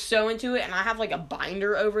 I was so into it, and I have like a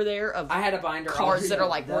binder over there of I had a binder cards that are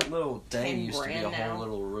like that worth little thing 10 used to be a grand now. whole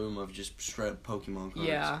little room of just shred Pokemon cards.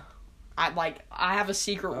 yeah. I have a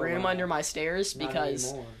secret Oh, room wow. under my stairs Not because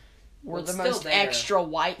anymore. we're Well, the it's still most there. extra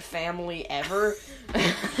white family ever.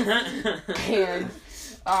 And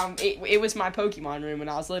it was my Pokemon room when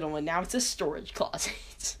I was little, and now it's a storage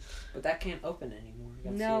closet. But that can't open anymore. You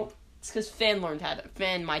gotta No, see it's because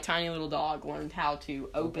Finn, my tiny little dog, learned how to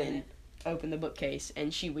open the bookcase,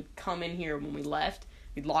 and she would come in here when we left.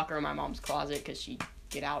 We'd lock her in my mom's closet because she'd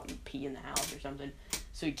get out and pee in the house or something.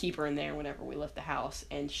 So we'd keep her in there whenever we left the house,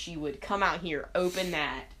 and she would come out here, open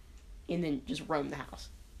that, and then just roam the house.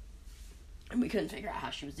 And we couldn't figure out how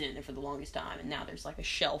she was doing it for the longest time, and now there's like a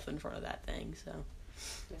shelf in front of that thing. So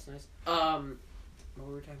That's nice. What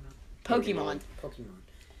were we talking about? Pokemon. Pokemon.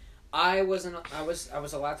 I was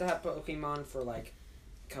allowed to have Pokemon for like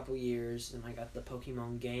a couple years, and I got the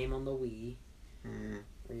Pokemon game on the Wii, where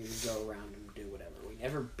you would go around and do whatever. We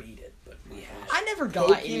never beat it, but we had. I never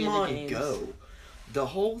got any of the Pokemon games. Go. The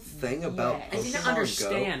whole thing about Yeah. I Pokemon didn't Go.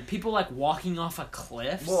 understand people like walking off a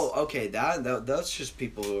cliff. Well, okay, that's just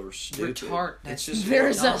people who are stupid. Retard. It's just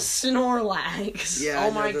There's a dumb. Snorlax. Yeah, oh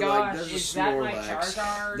no, my they're gosh, like, there's a is that my Snorlax.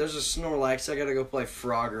 Charizard? There's a Snorlax. I gotta go play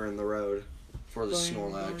Frogger in the road for the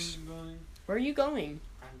Snorlax. Where are you going?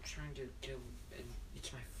 I'm trying to do.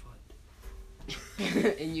 It's my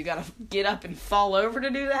foot. And you gotta get up and fall over to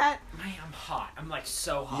do that? Man, I'm hot. I'm like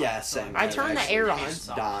so hot. Yeah, So same. I I'm turned the actually air on. just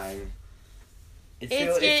dying. It,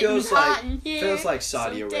 It's it getting feels hot like in here. feels like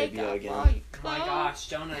Saudi so take Arabia off again. all your Oh my clothes. gosh,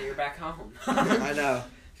 Jonah, you're back home. I know.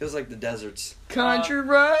 Feels like the deserts. Country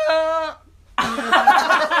road.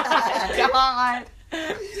 God.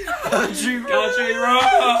 Country road.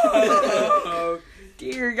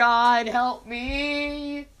 Dear God, help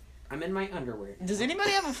me. I'm in my underwear. Does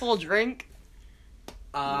anybody have a full drink?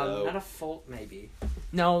 No. Not a full, maybe.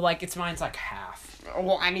 No, like mine's like half.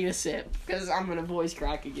 Well, I need a sip because I'm gonna voice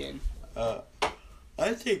crack again. I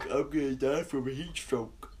think I'm gonna die from a heat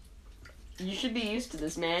stroke. You should be used to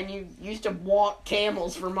this, man. You used to walk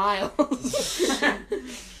camels for miles.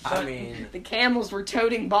 I mean, The camels were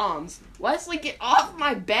toting bombs. Wesley, get off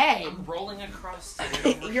my bag. I'm rolling across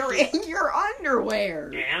it. You're in your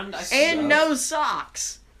underwear. And I And no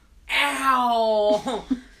socks. Ow!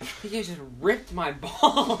 You just ripped my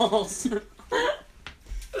balls.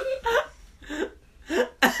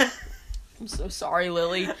 I'm so sorry,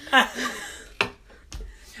 Lily.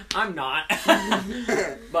 I'm not.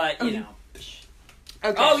 But, you know.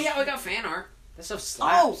 Okay. Oh, yeah, we got fan art. That stuff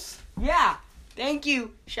slaps. Yeah. Thank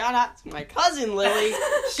you. Shout out to my cousin Lily.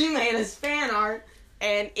 She made us fan art,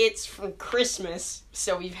 and it's from Christmas,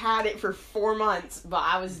 so we've had it for 4 months. But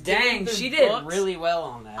I was Dang, digging through she did books. really well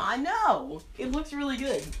on that. I know. It looks really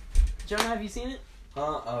good. Jonah, have you seen it?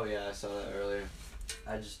 huh? Oh yeah, I saw that earlier.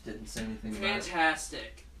 I just didn't say anything about it.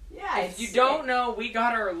 Fantastic. Yeah. If you don't know, we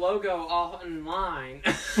got our logo online.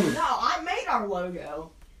 No, I made our logo.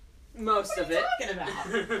 Most What of are you it. talking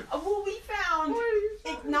about? Well, we found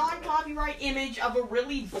a non-copyright image of a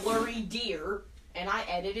really blurry deer, and I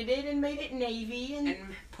edited it and made it navy, and And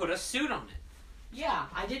put a suit on it. yeah,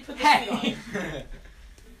 I did put the suit on. Hey.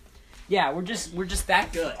 Yeah, we're just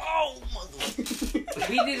that good. Oh,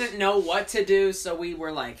 We didn't know what to do, so we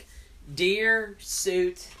were like, deer,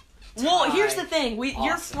 suit. Well, tie. here's the thing.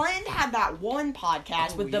 Your Awesome. friend had that one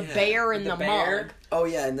podcast Oh, with the yeah. bear and The the, bear. mug. Oh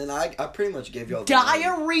yeah, and then I pretty much gave y'all the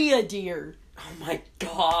Diarrhea deer. Oh my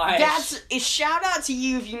gosh. That's a shout out to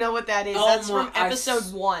you if you know what that is. Oh That's my- from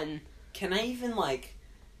episode 1. Can I even, like...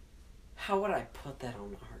 How would I put that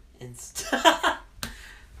on our Insta?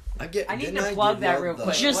 I need didn't to I plug give that y'all real the-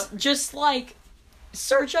 quick. Just like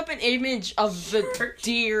search up an image of the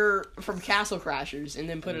deer from Castle Crashers and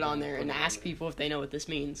then put it on there and ask people if they know what this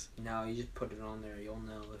means. No, you just put it on there. You'll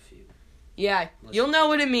know if you... Yeah, you'll know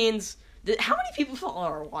what it means. How many people follow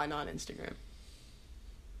our Why Not Instagram?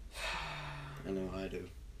 I know I do.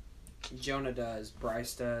 Jonah does.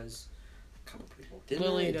 Bryce does. A couple people.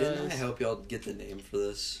 Lily Didn't I does. help y'all get the name for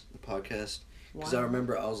this podcast? Because Why I Not?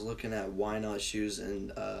 remember I was looking at Why Not Shoes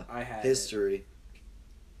and I had history.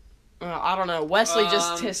 I don't know. Wesley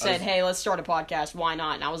just said, was- "Hey, let's start a podcast. Why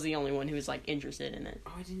not?" And I was the only one who was like interested in it.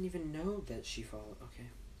 Oh, I didn't even know that she followed. Okay.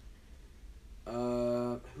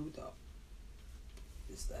 Who the...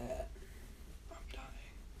 is that? I'm dying.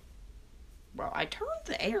 Bro, I turned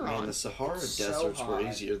the air Man, on. the Sahara It's so deserts were hot.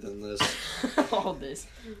 easier than this. All this.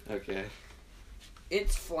 Okay.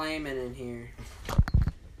 It's flaming in here.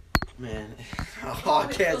 Man. Oh,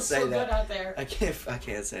 I can't say that. out there. I can't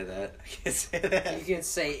say that. I can't say that. You can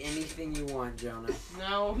say anything you want, Jonah.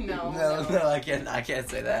 No. No, I can't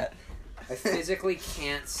say that. I physically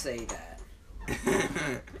can't say that.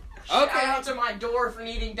 Shout out to my door for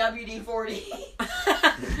needing WD-40.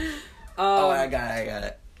 Oh, I got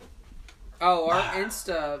it. Our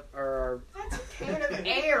Insta, or That's a can of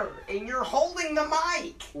air, and you're holding the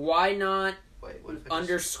mic. why not Wait, what if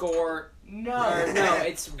underscore... No. Or, no,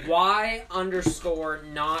 it's Y underscore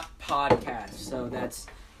not podcast. So that's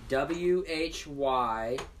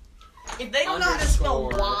WHY If they don't know how to spell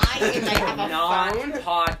underscore Y and they have a not phone.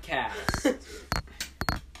 podcast.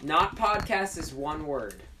 Not podcast is one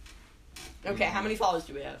word. Okay, how many followers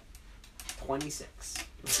do we have? 26.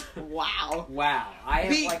 Wow. Wow, I have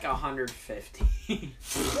We- like 150. Plug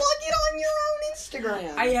it on your own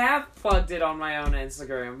Instagram. I have plugged it on my own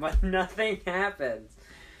Instagram, but nothing happens.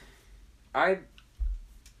 Alright,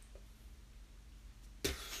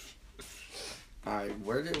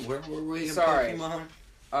 where were we in Sorry.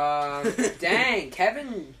 Pokemon? Dang,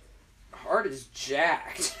 Kevin Hart is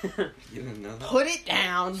jacked. You didn't know that? Put it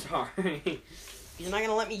down. Sorry. You're not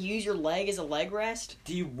gonna let me use your leg as a leg rest?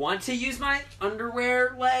 Do you want to use my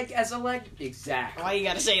underwear leg as a leg? Exactly. Why you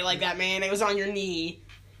gotta say it like that, man? It was on your knee.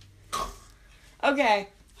 Okay.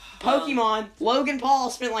 Pokemon. Logan Paul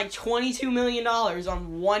spent like $22 million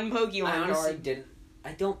on one Pokemon I honestly card. didn't.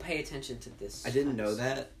 I don't pay attention to this. I didn't know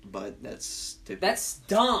that, but that's stupid. That's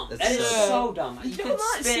dumb. That's That is so- so dumb. You You could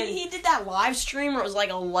not spend. see he did that live stream where it was like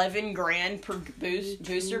 11 grand per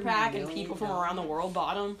booster pack and people from around the world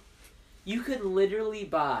bought them. You could literally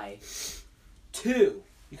buy 2.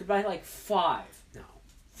 You could buy like 5. No,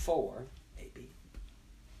 4 maybe.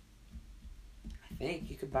 I think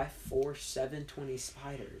you could buy 4 720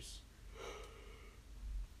 spiders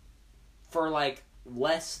for like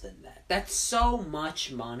less than that. That's so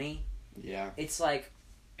much money. Yeah. It's like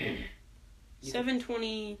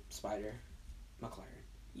 720. Spider, McLaren.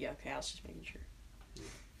 Yeah, okay, I was just making sure.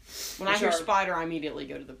 When I Which hear are- Spider, I immediately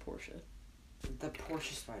go to the Porsche. The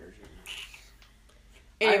Porsche spiders are nice.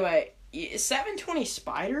 Anyway, 720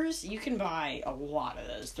 Spiders, you can buy a lot of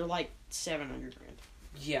those. They're like 700 grand.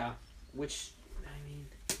 Yeah, which I mean,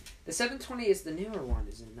 the 720 is the newer one,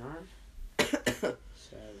 is it not?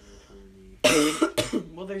 720.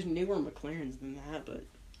 Well, there's newer McLarens than that, but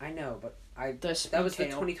I know, but the that was the Speedtail.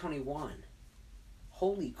 2021.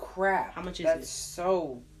 Holy crap! How much is that's it?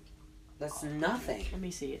 so. That's nothing. Let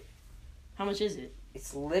me see it. How much is it?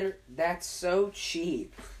 It's that's so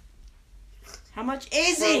cheap. How much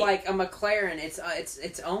is For it? like a McLaren, it's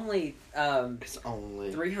only It's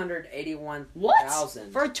only 381,000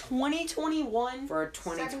 what? For a 2021? for a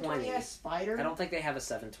 2020. 720S Spider? I don't think they have a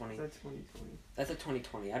 720. For a 2020. That's a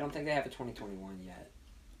 2020. I don't think they have a 2021 yet,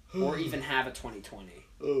 or even have a 2020.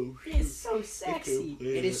 oh. It is so sexy.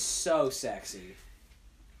 It is so sexy.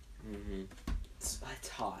 Mm-hmm. It's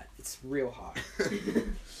hot. It's real hot.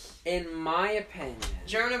 In my opinion,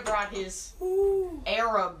 Jonah brought his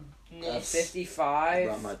Arabness. a 55.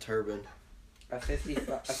 Brought my turban. A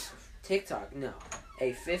 55. TikTok, no.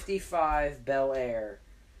 A 55 Bel Air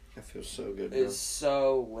I feel so good. is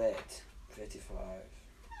so lit. 55.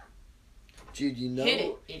 Dude, you know, Hit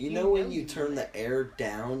it. If you you know when know you you turn the air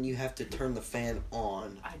down, you have to turn the fan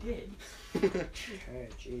on. I did. Okay,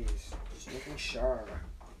 jeez. Just making sure.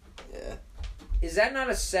 Yeah. Is that not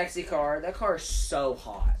a sexy car? That car is so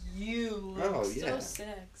hot. You look Oh, yeah. so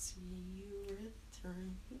sexy. You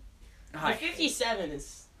return. Hi. The 57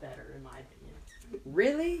 is better, in my opinion.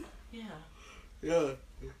 Really? Yeah. Yeah.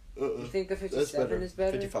 You think the That's 57 better. is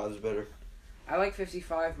better? 55 is better. I like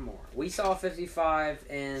 55 more. We saw 55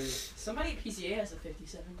 in... Somebody at PCA has a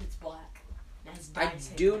 57. It's black. It has his I dad's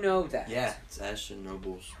do hand. know that. Yeah, it's Ashton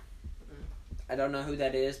Nobles. I don't know who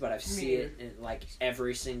that is, but I see it in, like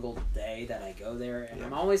every single day that I go there, and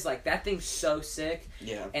I'm always like, that thing's so sick.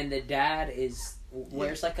 Yeah. And the dad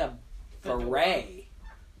wears like a Fedora. beret.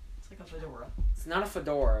 It's like a fedora. It's not a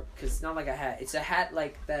fedora because it's not like a hat. It's a hat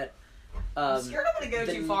like that. I'm scared I'm gonna go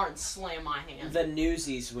the- too far and slam my hand. The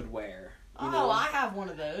Newsies would wear. You Oh, know? I have one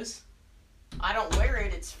of those. I don't wear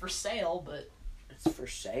it. It's for sale, but It's for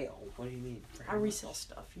sale. What do you mean? For I how resell much?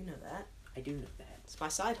 stuff. You know that. I do know that. It's my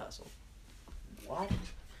side hustle. What?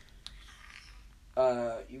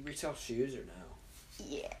 You resell shoes or no?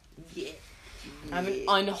 Yeah. Yeah. I have an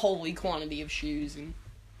unholy quantity of shoes in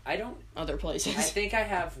I don't. other places. I think I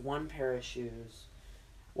have one pair of shoes.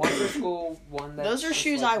 One for school. One that's Those are just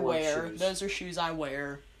shoes like I work wear. shoes. Those are shoes I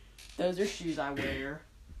wear. Those are shoes I wear.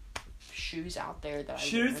 Shoes out there that I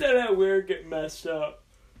wear. that I wear get messed up.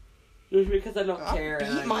 Just because I don't care. I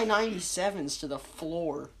and beat my 97s to the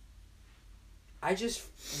floor. I just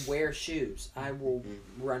wear shoes. I will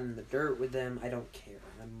run in the dirt with them. I don't care.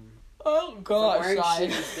 Oh I'm gosh, wearing I-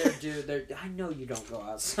 shoes. They're. I know you don't go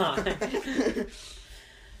outside.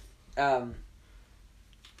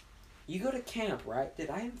 You go to camp, right? Did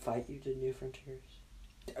I invite you to New Frontiers?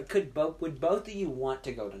 Would both of you want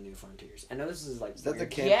to go to New Frontiers? I know this is like. Is that the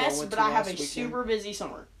weird. camp I Yes, went but to I have a last weekend? super busy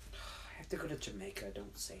summer. I have to go to Jamaica.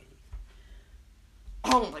 Don't say anything.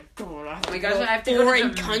 Oh my god, I have Oh my to gosh, go I have to go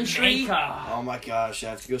foreign to country. Jamaica. Oh my gosh, I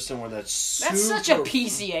have to go somewhere that's super That's such a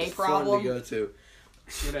PCA fun problem. to go to.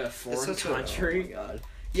 Go to a It's foreign such a- country. oh my god.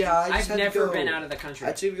 Yeah, I just I've had to never go- been out of the country. I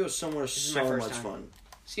had to go somewhere is my so first much time. fun.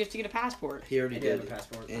 So you have to get a passport. He already I do have did, a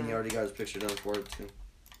passport. and he already got his picture done for it too.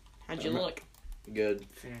 How'd you look? Good.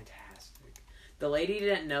 Fantastic. The lady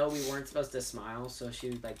didn't know we weren't supposed to smile, so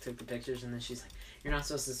she like took the pictures, and then she's like, "You're not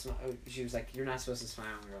supposed to smile." She was like, "You're not supposed to smile."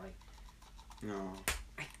 And we were like, No.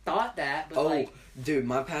 "I thought that, but Oh, like dude,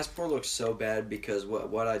 my passport looks so bad because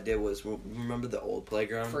what I did was, remember the old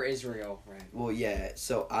playground? for Israel, right?" Well, yeah.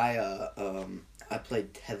 So I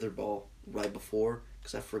played tetherball right before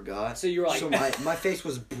because I forgot. So you were like, so my face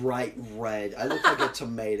was bright red. I looked like a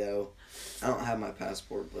tomato. I don't have my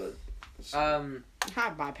passport, but I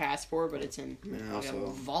have my passport, but it's in I mean, I like a also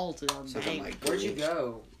vault in our so I got my bank. where'd you green-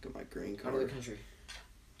 go? got my green Out of the card. country.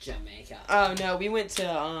 Jamaica. Oh no, we went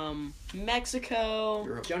to Mexico,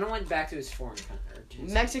 Europe. Jonah went back to his foreign country. to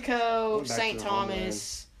his- Mexico, Went back St. to the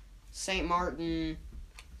Thomas, St. Martin.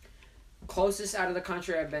 Closest out of the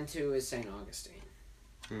country I've been to is St. Augustine.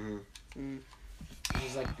 Mm-hmm. It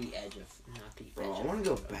was like the edge of, not the edge. Oh, I of- want to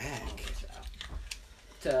go back.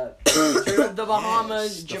 To The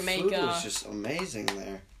Bahamas, Yes, Jamaica. The food was just amazing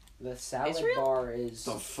there. the salad Israel? bar is.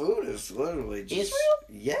 The food is literally just Israel?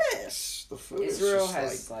 Yes, the food Israel is just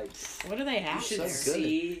has like. What do they You have should there? so good.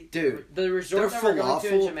 see, Dude, The their resort that we're going to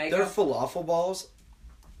in falafel, Jamaica. their falafel balls.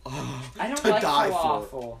 Oh, I don't to like die falafel.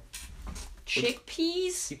 for.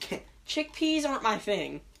 Chickpeas? You can't. Chickpeas aren't my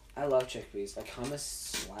thing. I love chickpeas. Like hummus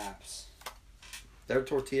slaps. Their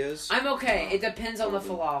tortillas. I'm okay. It depends on the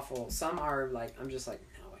falafel. Some are like I'm just like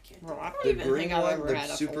no, I can't. Bro, do I it. don't The even green think I've one, ever the had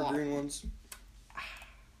a super falafel. green ones.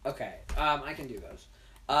 Okay, I can do those.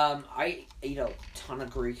 I eat a ton of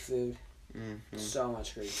Greek food. Mm-hmm. So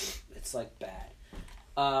much Greek food. It's like bad.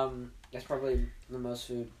 That's probably the most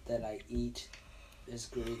food that I eat is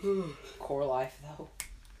Greek. Core Life though.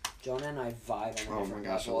 Jonah and I vibe on a Oh my different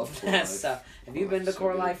gosh, I level love of Core that Life. stuff. Have you Core been Life to is so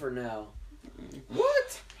Core good. Life or no?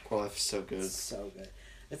 What? Core Life is so good. It's so good.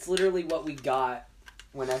 It's literally what we got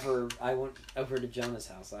whenever I went over to Jonah's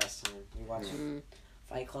house last time. We watched Mm.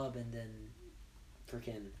 Fight Club and then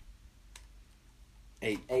freaking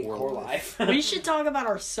Ate ate Core Life. We should talk about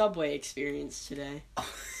our Subway experience today.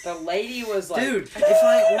 The lady was like, Dude, if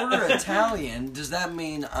I order Italian, does that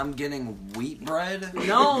mean I'm getting wheat bread?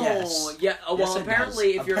 No. Yes. Yeah, well, Yes, it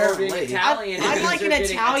apparently, does. if you're Apparently. ordering Italian, I'd it like means an you're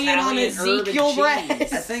getting Italian on herb and Ezekiel bread.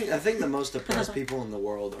 cheese. I think the most oppressed people in the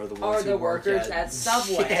world are the ones Are who the work workers at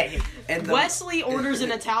Subway. Yeah. And the, Wesley orders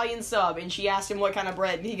an Italian sub, and she asks him what kind of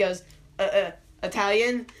bread, and he goes,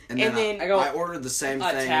 Italian? and and then then- I, I go, I ordered the same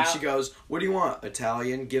thing, and she goes, "What do you want?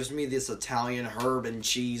 Italian?" Gives me this Italian herb and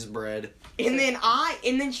cheese bread. And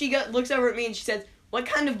then she looks over at me, and she says, what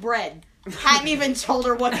kind of bread? Hadn't even told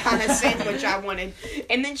her what kind of sandwich I wanted.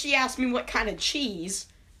 And then she asked me what kind of cheese,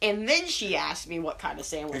 and then she asked me what kind of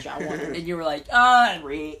sandwich I wanted. And you were like,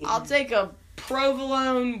 I'll take a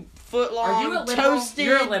provolone, foot-long, Are you a liberal? toasted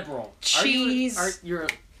You're a liberal. cheese. You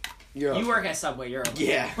work at Subway. You're a liberal.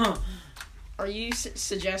 Yeah. Are you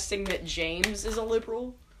suggesting that James is a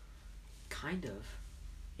liberal? Kind of.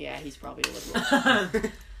 Yeah, he's probably a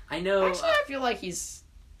liberal. I know. Actually, I feel like he's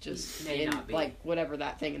just May in, not be. like whatever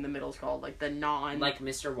that thing in the middle is called, like the non. Like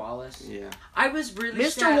Mr. Wallace. Yeah. I was really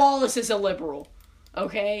Mr. sad. Wallace is a liberal,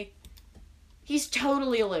 okay? He's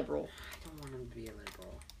totally a liberal. I don't want him to be a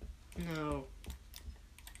liberal. No.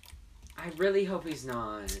 I really hope he's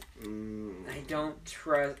not. Mm, I don't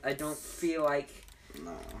trust. I don't feel like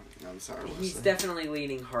no, I'm sorry. he's Wesley. definitely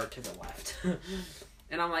leaning hard to the left.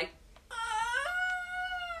 And I'm like,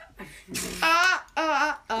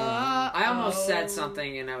 I almost said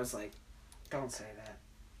something, and I was like, don't say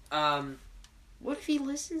that. What if he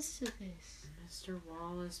listens to this? Mr.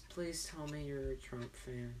 Wallace, please tell me you're a Trump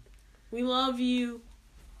fan. We love you.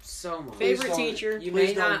 So much. Favorite don't- teacher. You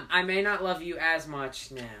Please may not. don't- I may not love you as much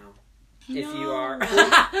now. If you No. are.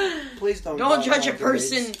 Please don't. Don't dog judge a my grades.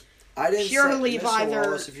 person. I didn't purely say, by Mr. their-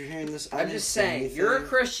 Wallace, if you're hearing this, I I'm didn't just say saying, anything. you're a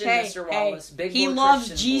Christian, Hey, Mr. hey, Wallace. Big he boy loves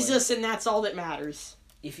Christian Jesus, and that's all that matters.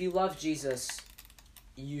 Boy. If you love Jesus,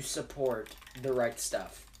 you support the right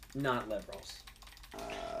stuff, not liberals.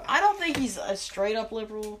 I don't think he's a straight up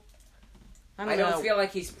liberal. I don't know. feel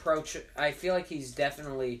like he's pro. I feel like he's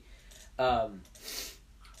definitely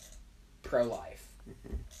pro-life.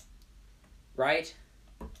 Right?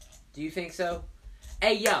 Do you think so?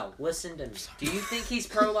 Hey, yo, listen to me. Do you think he's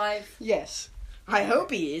pro-life? Yes. I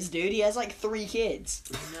hope he is, dude. He has like 3 kids.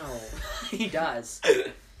 No, he does.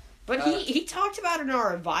 But he talked about it in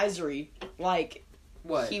our advisory. Like,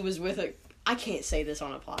 What? he was with a... I can't say this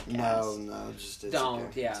on a podcast. No, just it's Don't.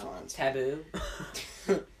 okay. Yeah. It's fine. It's Taboo.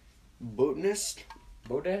 Buddhist,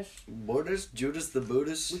 Buddhist. Judas the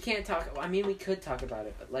Buddhist. We can't talk. I mean, we could talk about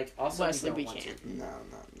it, but like also Wesley, we we don't want can't.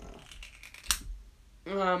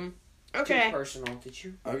 No. to. Okay. Too personal. Did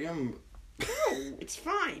you? Again, No, it's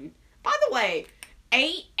fine. By the way,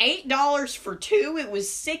 $8 for 2. It was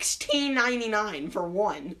 $16.99 for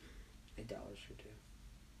 1. $8 for 2.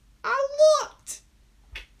 I looked.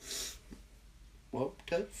 what?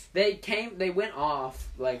 Tiff? They came. They went off.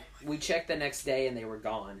 Like we checked the next day and they were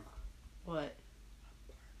gone. What?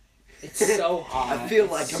 It's so hot. I feel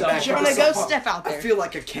It's like I'm so back Jonah, in go the sun. step out there. I feel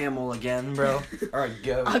like a camel again, bro. Or a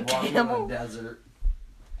goat A walking camel? in the desert.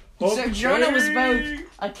 So Jonah was both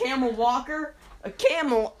a camel walker, a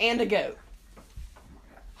camel, and a goat.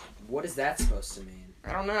 What is that supposed to mean?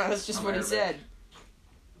 I don't know. That's just I'm what he nervous. said.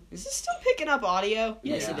 Is this still picking up audio?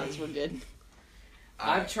 Yes, Yeah. it is. We're good.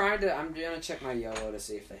 I'm trying to. I'm gonna check my YOLO to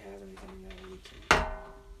see if they have anything that we can.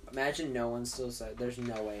 Imagine no one still said. There's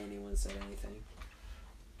no way anyone said anything.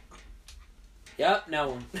 Yep, no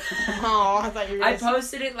one. Oh, I thought you were I going to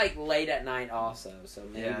posted it like late at night also, so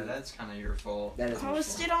maybe Yeah, that's kind of your fault. that is my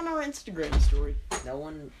post fault. it on our Instagram story. No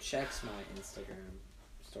one checks my Instagram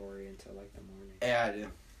story until like the morning. Yeah, I do.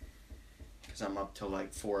 Because I'm up till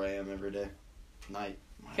like 4 a.m. every day. Night.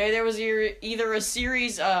 Okay, there was either a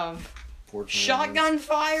series of 14 shotgun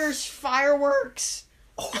fires, fireworks,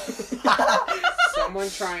 Someone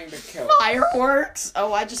trying to kill. fireworks.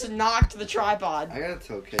 Oh, I just knocked the tripod. I gotta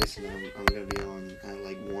tell Casey I'm gonna be on at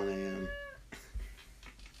like 1 a.m.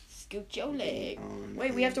 Scoot your leg. on-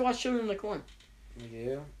 Wait, we have to watch Children of the Corn.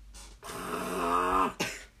 You?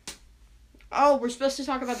 Oh, we're supposed to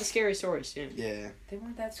talk about the scary stories soon. Yeah. They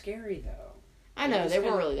weren't that scary though. I know, they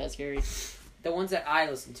weren't really that scary. The ones that I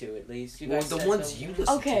listened to, at least. You Well, guys the said ones those you were-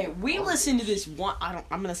 listen Okay, to. we listened to this one. I'm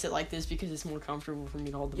gonna sit like this because it's more comfortable for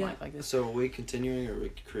me to hold the Yeah. mic like this. So are we continuing or are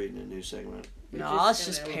we creating a new segment? No, let's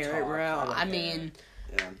just pair it, bro. I mean,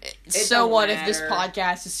 Yeah. It so don't what if this matter.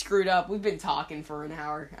 podcast is screwed up? We've been talking for an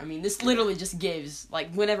hour. I mean, this literally just gives,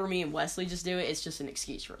 like, whenever me and Wesley just do it, it's just an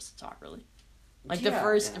excuse for us to talk, really. Like, for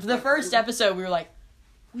the first episode, we were like,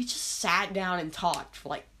 we just sat down and talked for,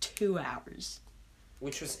 like, 2 hours.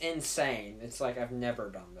 Which was insane. It's like I've never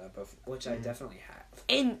done that before, which I definitely have.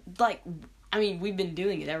 And, like, I mean, we've been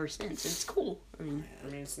doing it ever since. It's cool. I mean,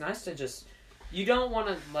 It's nice to just. You don't want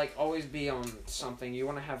to like always be on something. You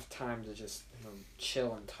want to have time to just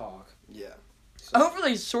chill and talk. Yeah. over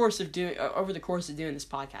the course of doing this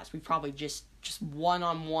podcast, we probably just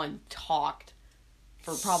one-on-one talked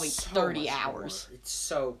for probably So 30 much hours. more. It's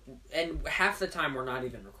so, and half the time we're not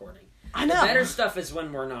even recording. I The know. better stuff is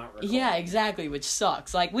when we're not recording. Yeah, exactly, which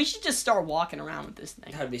sucks. Like, we should just start walking around with this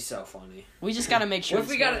thing. That'd be so funny. We just gotta make sure What if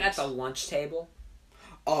we got it at works. the lunch table?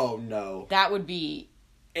 Oh no. That would be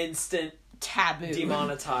Instant taboo.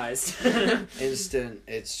 demonetized. Instant.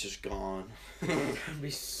 It's just gone. That'd be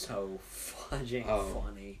so fudging Oh.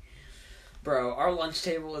 funny. Bro, our lunch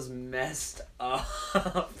table is messed up.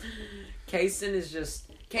 Kason is just...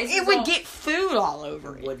 It would get food all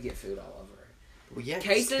over it. Would get food all over it. Well, yeah.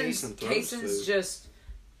 Kason's just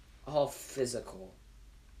all physical.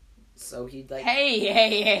 So he'd like...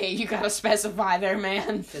 Hey, you gotta specify there,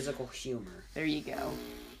 man. Physical humor. There you go.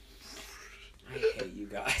 I hate you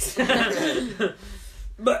guys.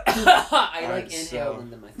 But I Alright, like inhaled so-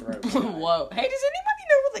 into my throat. Whoa. Hey, does anybody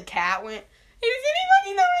know where the cat went? Hey, does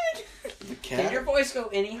anybody know where the The Can your cat. voice go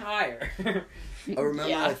any higher? I remember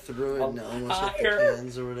Yeah. I threw it and it almost hit Higher. the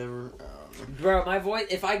cans or whatever. Bro, my voice,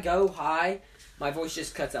 if I go high, my voice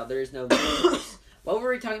just cuts out. There is no voice. What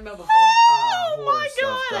were we talking about before? Oh horror my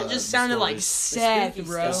stuff, god, that the just sounded like stories. Seth, spooky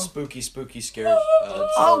bro. The spooky scares.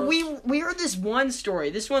 Oh, we heard this one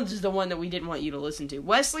story. This one's the one that we didn't want you to listen to.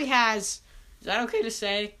 Wesley has. Is that okay to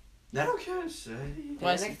say? That okay to say.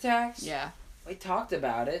 Wesley. Panic attacks? Yeah. We talked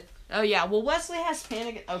about it. Oh yeah. Well, Wesley has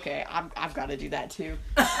panic. Okay, I've got to do that too.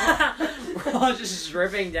 We're all just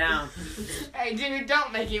stripping down. Hey, dude,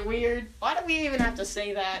 don't make it weird. Why do we even have to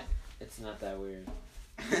say that? It's not that weird.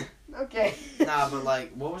 Okay. Nah, but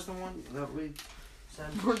like, what was the one that we said?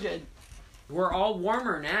 We're good. We're all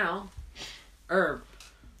warmer now. Or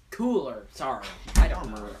cooler. Sorry. I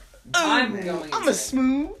don't know. I'm man. going I'm a insane.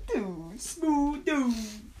 smooth dude. Smooth dude.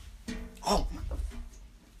 Oh,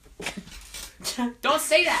 Don't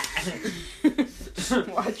say that!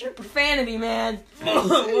 Watch your profanity, man.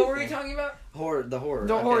 What were we talking about? horror. The horror.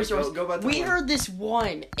 The Okay, horror stories. Go back to We horror. heard this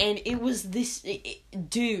one, and it was this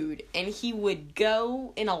dude, and he would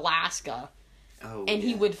go in Alaska, Oh, and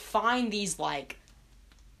he yeah. would find these like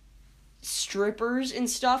strippers and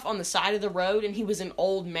stuff on the side of the road, and he was an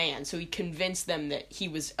old man, so he convinced them that he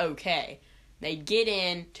was okay. They'd get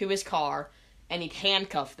in to his car, and he'd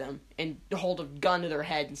handcuff them and hold a gun to their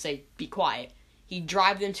head and say, "Be quiet." He'd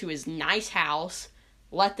drive them to his nice house,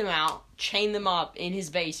 let them out, chain them up in his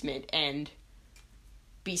basement, and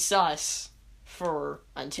be sus for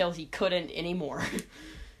until he couldn't anymore.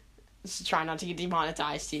 Just try not to get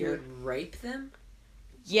demonetized You here. would rape them?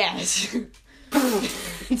 Yes.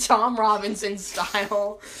 Tom Robinson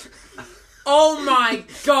style. Oh my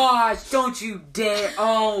gosh, don't you dare.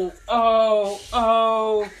 Oh,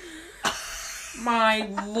 my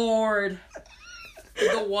lord.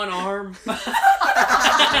 The one arm. Oh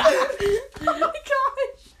my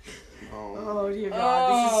gosh. Oh dear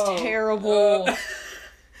God, this is terrible.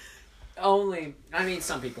 Only, I mean,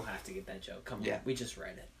 some people have to get that joke. Come on, Yeah. we just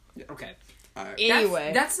read it. Yeah. Okay. All right.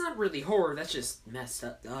 Anyway, That's not really horror, that's just messed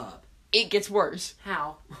up. it gets worse.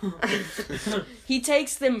 How? He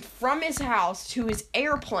takes them from his house to his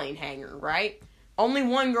airplane hangar, right? Only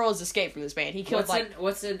one girl has escaped from this band. He killed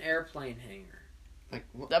What's an airplane hangar? Like,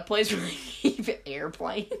 what? that place where they keep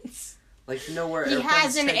airplanes. Like, you know where He airplanes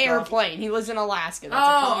has an take off? airplane. He lives in Alaska. That's a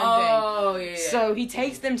common thing. Yeah. So he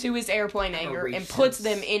takes them to his airplane hangar and makes puts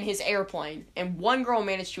sense. them in his airplane. And one girl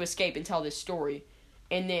managed to escape and tell this story.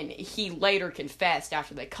 And then he later confessed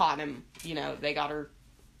after they caught him. You know, they got her.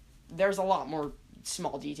 There's a lot more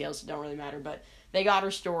small details that don't really matter. But they got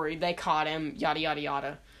her story. They caught him. Yada, yada,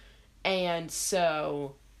 yada. And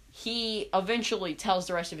so he eventually tells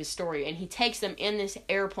the rest of his story. And he takes them in this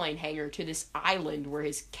airplane hangar to this island where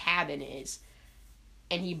his cabin is.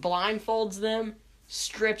 And he blindfolds them,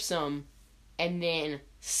 strips them, and then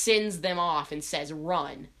sends them off and says,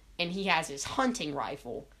 "Run." And he has his hunting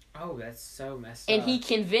rifle. Oh, that's so messed And up. he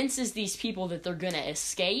convinces these people that they're going to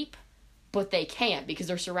escape, but they can't because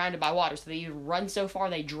they're surrounded by water. So they either run so far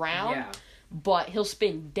they drown, Yeah. but he'll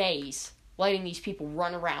spend days letting these people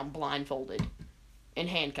run around blindfolded and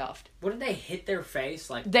handcuffed. What did they hit their face?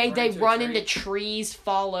 Like They run a tree? into trees,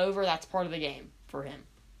 fall over. That's part of the game for him.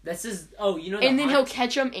 This is you know. And then he'll Hunt?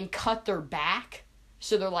 catch them and cut their back,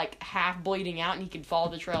 so they're like half bleeding out, and he can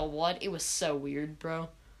follow the trail of blood. It was so weird, bro.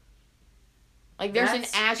 Like there's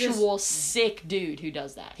That's an actual sick dude who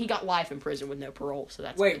does that. He got life in prison with no parole, so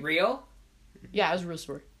that's Wait, good. real? Yeah, it was a real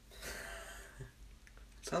story.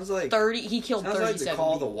 Sounds like 30. He killed sounds like 37. the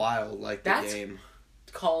Call of the Wild, like the That's- game.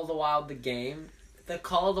 Call of the Wild, the game. The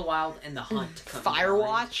Call of the Wild and the Hunt. come to mind.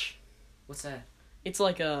 Firewatch. What's that? It's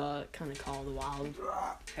like a kind of Call of the Wild.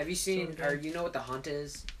 Have you seen, or you know what the Hunt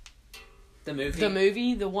is? The movie? The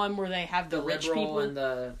movie, the one where they have the, The rich liberal people and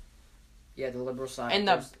the... Yeah, the liberal side. and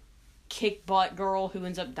the There's- kick butt girl who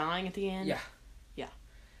ends up dying at the end. Yeah. Yeah.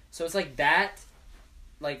 So it's like that,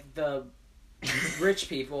 like the rich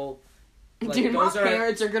people... Like, Dude, my those are-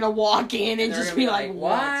 parents are gonna walk in and they're just gonna be be like, like,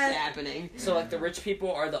 "What's "What?" happening?" So like the rich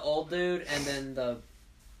people are the old dude, and then the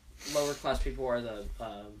lower class people are the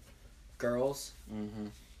girls. Mm-hmm.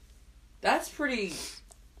 That's pretty.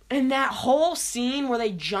 And that whole scene where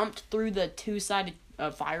they jumped through the two-sided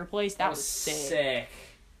fireplace, that was sick.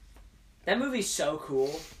 That movie's so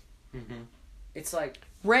cool. Mm-hmm. It's like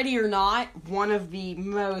Ready or Not, one of the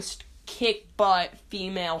most kick-butt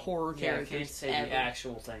female horror I characters can't say ever. the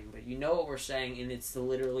actual thing, but you know what we're saying, and it's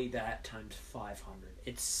literally that times 500.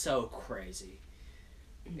 It's so crazy.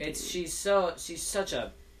 She's such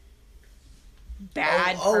a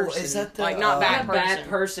bad person. Is that the, like not bad Not a person? bad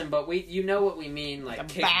person, but you know what we mean, like A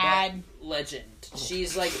kick bad butt legend.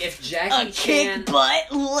 She's like if a Jackie Chan, kick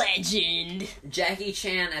butt legend. Jackie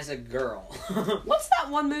Chan as a girl. What's that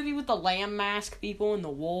one movie with the lamb mask people and the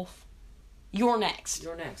wolf? You're Next.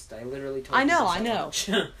 You're next. I literally told I you know, this I so know.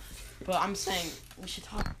 much. But I'm saying we should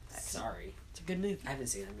talk. Sorry, It's a good movie. I haven't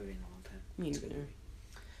seen that movie in a long time. Me It's a good neither. movie.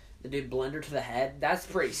 The dude blender to the head. That's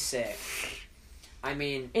pretty sick. I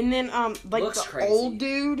mean, And then like Looks the crazy. old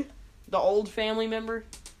dude, the old family member,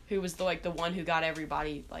 who was the one who got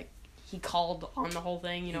everybody like he called on the whole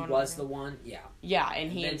thing. You know he what was I the mean? one. Yeah. Yeah, and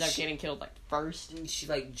And he then ends up she- getting killed like first. And she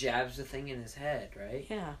like jabs the thing in his head, right?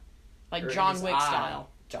 Yeah, like Or in John his Wick eye. style.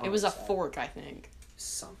 John It was a Wick style. fork, I think.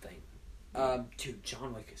 Something. Dude,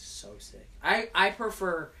 John Wick is so sick. I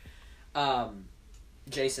prefer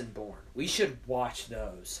Jason Bourne. We should watch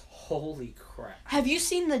those. Holy crap. Have you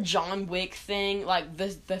seen the John Wick thing? Like the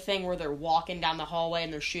thing where they're walking down the hallway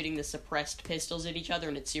and they're shooting the suppressed pistols at each other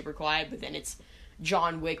and it's super quiet, but then it's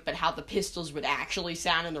John Wick, but how the pistols would actually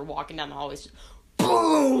sound and they're walking down the hallway. It's just,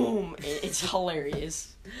 boom! It's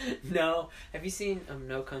hilarious. No. Have you seen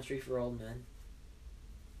No Country for Old Men?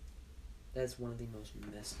 That's one of the most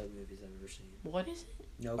messed up movies I've ever seen. What is it?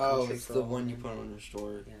 No Oh, Country it's for the Old one you Men. put on your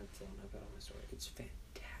story. Yeah, it's the one I put on my story. It's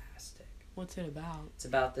fantastic. What's it about? It's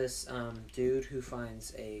about this dude who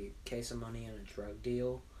finds a case of money on a drug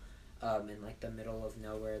deal in like the middle of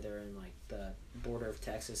nowhere. They're in like the border of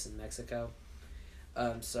Texas and Mexico.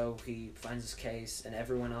 So he finds this case and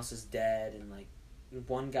everyone else is dead and like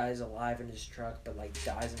one guy's alive in his truck but like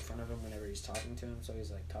dies in front of him whenever he's talking to him. So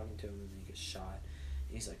he's like talking to him and then he gets shot.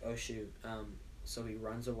 And he's like, oh shoot. So he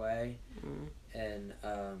runs away and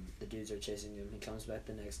the dudes are chasing him. He comes back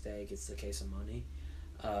the next day, gets the case of money.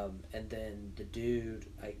 And then the dude,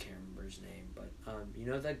 I can't remember his name, but you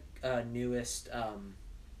know the newest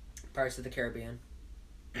Pirates of the Caribbean?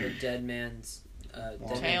 The Dead Man's Dead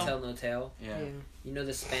Man Tale. Tell No Tale? Yeah, You know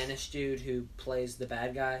the Spanish dude who plays the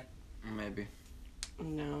bad guy? maybe.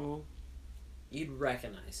 No. You'd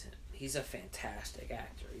recognize him. He's a fantastic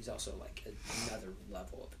actor. He's also like another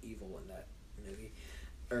level of evil in that movie.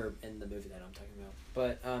 Or in the movie that I'm talking about.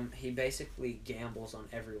 But he basically gambles on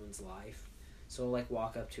everyone's life. So he'll like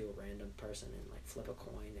walk up to a random person and like flip a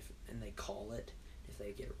coin and they call it. If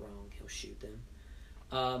they get it wrong, he'll shoot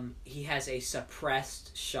them. He has a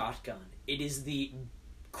suppressed shotgun. It is the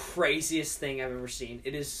craziest thing I've ever seen.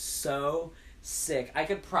 It is so sick. I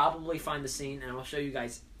could probably find the scene and I'll show you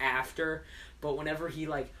guys after. But whenever he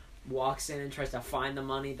like walks in and tries to find the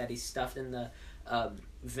money that he stuffed in the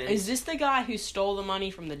vent. Is this the guy who stole the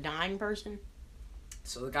money from the dying person?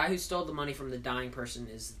 So the guy who stole the money from the dying person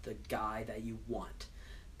is the guy that you want.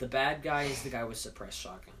 The bad guy is the guy with suppressed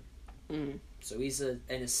shotgun. Mm. So he's an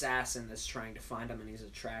assassin that's trying to find him, and he's a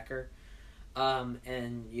tracker.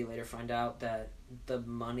 And you later find out that the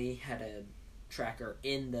money had a tracker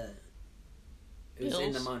in the... It was in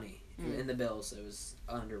the Bills? money. Mm. In the bills. It was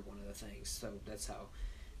under one of the things. So that's how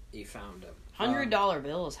he found him. $100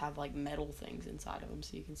 bills have like metal things inside of them,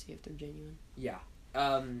 so you can see if they're genuine. Yeah.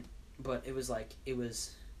 But it was like, it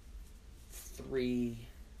was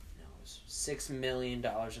 $6 million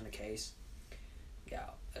in the case. Yeah,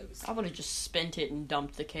 it was. I would have just spent it and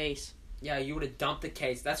dumped the case. Yeah, you would have dumped the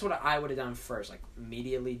case. That's what I would have done first. Like,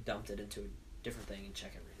 immediately dumped it into a different thing and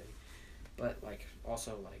check everything. But, like,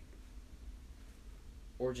 also, like,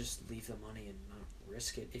 or just leave the money and not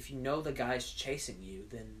risk it. If you know the guy's chasing you,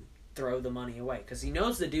 then throw the money away. Because he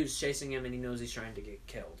knows the dude's chasing him and he knows he's trying to get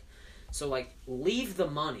killed. So, like, leave the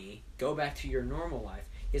money, go back to your normal life.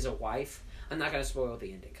 He has a wife. I'm not going to spoil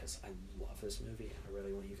the ending because I love this movie and I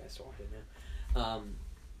really want you guys to watch it now.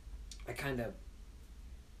 I kind of...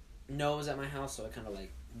 Noah was at my house, so I kind of,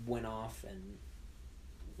 like, went off and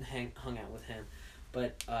hung out with him.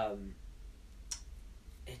 But,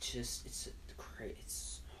 it's great.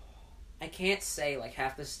 I can't say, like,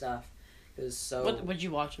 half the stuff because so... What'd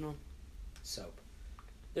you watch it on? Soap.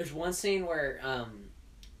 There's one scene where,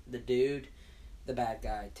 the dude, the bad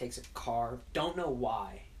guy, takes a car. Don't know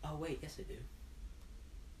why. Oh, wait, yes I do.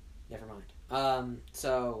 Never mind.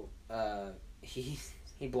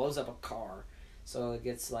 He blows up a car. So it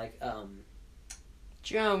gets, like,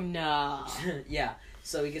 Jonah. yeah.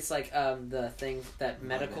 So he gets, like, the thing, that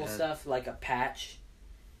medical bad. stuff, like a patch,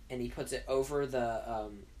 and he puts it over the,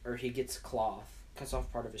 or he gets cloth, cuts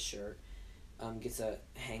off part of his shirt, gets a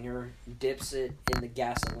hanger, dips it in the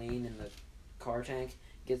gasoline in the car tank,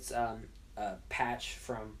 gets, a patch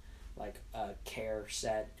from, like, a care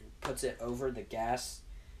set, and puts it over the gas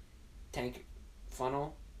tank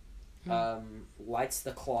funnel, lights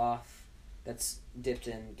the cloth, that's dipped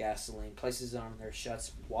in gasoline, places it on their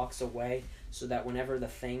shuts, walks away, so that whenever the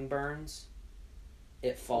thing burns,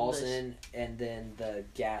 it falls in, and then the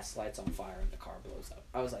gas lights on fire and the car blows up.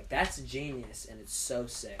 I was like, that's genius, and it's so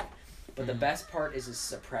sick. But the best part is his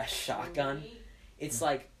suppressed shotgun. It's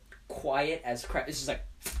like quiet as crap. It's just like,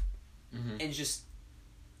 and just,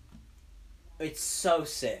 it's so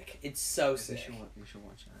sick. It's so sick. We should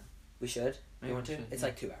watch that. We should? Maybe You want we to? should, It's yeah.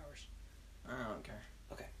 like 2 hours. I don't care.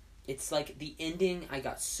 It's like the ending, I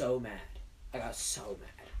got so mad.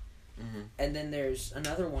 And then there's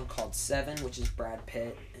another one called Seven, which is Brad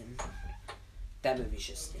Pitt, and that movie's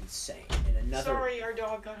just insane. And another Sorry, our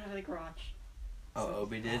dog got out of the garage. Oh,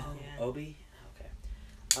 Obi did? Oh, Yeah. Obi?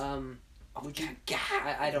 Okay. Would you...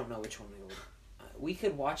 I don't know which one we would... we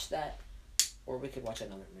could watch that, or we could watch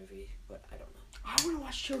another movie, but I don't know. I want to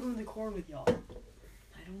watch Children of the Corn with y'all.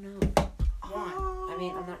 I don't know. Why? I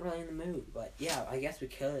mean, I'm not really in the mood, but yeah, I guess we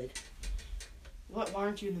could. Why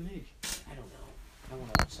aren't you in the mood? I don't know. I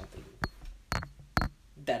want to watch something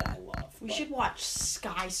that I love. We but- should watch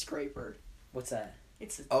Skyscraper. What's that?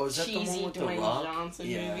 It's a Oh, is that the cheesy one with The Dwayne Rock? Johnson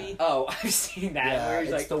Yeah. movie. Oh, I've seen that. Yeah, where he's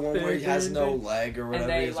it's like, the one where he has no leg or whatever.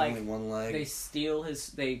 they, He has like, only one leg.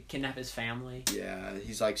 They kidnap his family. Yeah,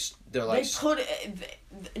 he's like, they're like, They put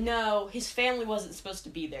no, his family wasn't supposed to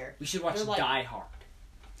be there. We should watch They're like- Die Hard.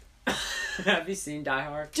 Have you seen Die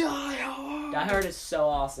Hard? Die Hard. Die Hard is so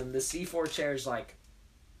awesome. The C4 chair is like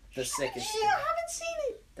the sickest. Yeah, I haven't seen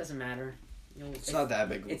it. Doesn't matter. it's not that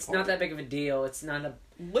big of a It's part. not that big of a deal. It's not a.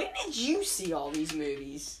 When did you see all these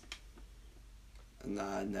movies?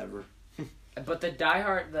 Nah, never. But the Die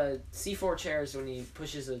Hard, the C4 chairs, when he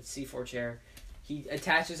pushes a C4 chair, he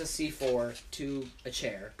attaches a C4 to a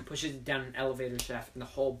chair, pushes it down an elevator shaft, and the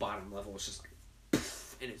whole bottom level is just like,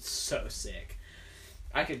 poof, and it's so sick.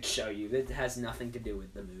 I could show you. It has nothing to do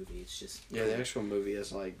with the movie. It's just Yeah, the actual movie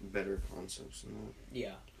has like better concepts than that.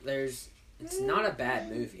 yeah. It's not a bad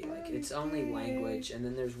movie. Like it's only language, and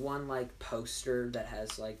then there's one like poster that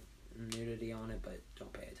has like nudity on it, but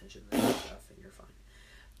don't pay attention to that stuff, and you're fine.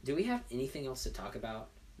 Do we have anything else to talk about?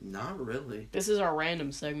 Not really. This is our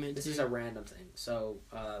random segment. This is a random thing. So,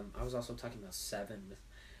 I was also talking about Seven.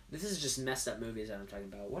 This is just messed up movies that I'm talking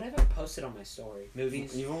about. What have I posted on my story?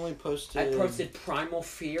 Movies? You've only posted. I posted Primal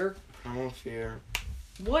Fear. Primal Fear.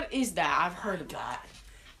 What is that? I've heard of that.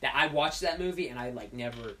 That I watched that movie and I like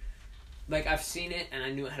never, like I've seen it and I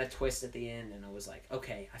knew it had a twist at the end and I was like,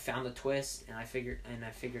 okay, I found the twist and I figured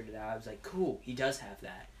it out. I was like, cool, he does have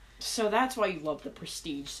that. So that's why you love The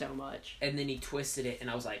Prestige so much. And then he twisted it and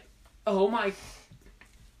I was like, oh my.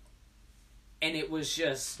 And it was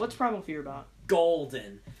just What's Primal Fear about?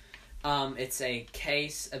 golden. It's a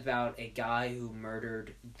case about a guy who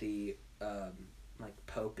murdered the like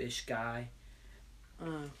Pope-ish guy,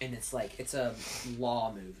 and it's a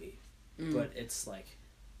law movie, but it's like,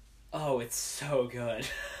 oh, it's so good.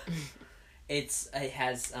 It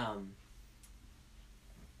has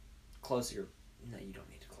close your no, you don't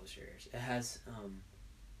need to close your ears. It has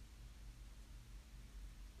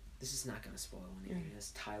this is not gonna spoil anything. It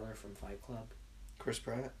has Tyler from Fight Club. Chris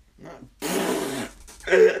Pratt? Not.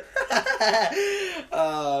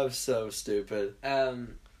 Oh, I'm so stupid. No,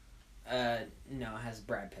 it has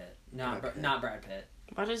Brad Pitt. Not Brad Pitt.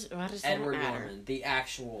 Why does that Edward matter? Norton, the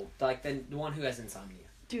actual, like the one who has insomnia.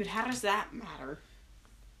 Dude, how does that matter?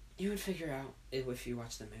 You would figure out if you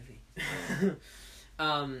watch the movie.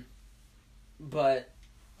 But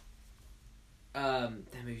that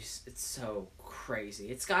movie's it's so crazy.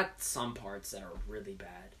 It's got some parts that are really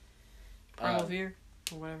bad. Primal Fear?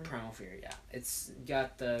 Or whatever. Primal Fear, yeah. It's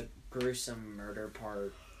got the gruesome murder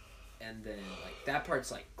part, and then like that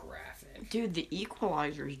part's like graphic. Dude, The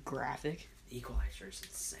Equalizer is graphic. Equalizer is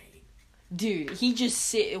insane. Dude, he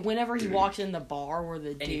just whenever he walks in the bar where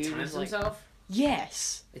the And he dude times is like, himself.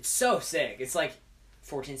 yes. It's so sick. It's like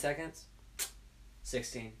 14 seconds,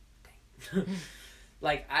 16. Dang.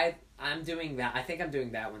 Like I'm doing that. I think I'm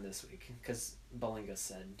doing that one this week because Bolinga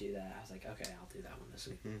said do that. I was like, okay, I'll do that one this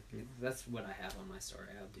week. Mm-hmm. That's what I have on my story.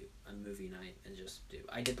 I'll do a movie night and just do.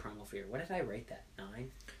 I did Primal Fear. What did I rate that?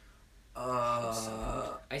 9.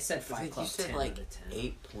 I said I Fight think Club you said 10 like out of 10. 8.5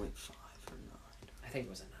 or 9. I think it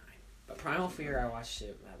was a 9. But Primal Fear, I watched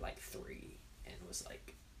it at like 3 and was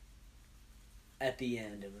like, at the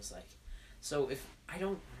end, it was like, so if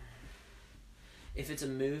it's a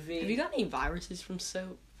movie, Have you got any viruses from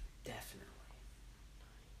soap? definitely,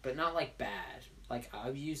 but not like bad. Like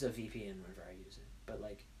I'll use a VPN whenever I use it, but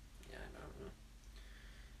like, yeah,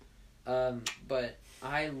 I don't know. But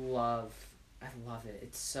I love it.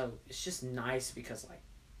 It's just nice because like,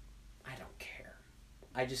 I don't care.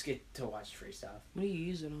 I just get to watch free stuff. What do you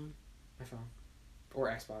use it on? My phone or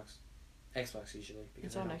Xbox. Xbox usually. Because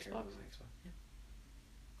It's I on don't care Xbox? about Xbox. Yeah.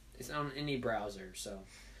 It's on any browser, so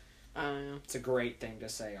Yeah. it's a great thing to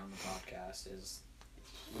say on the podcast. Is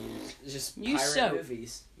just You pirate soap.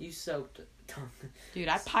 movies. You soaked. Dude,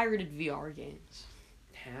 I pirated VR games.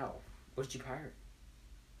 How? What did you pirate?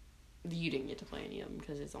 You didn't get to play any of them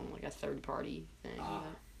because it's on like a third party thing. Ah.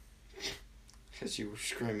 Because you were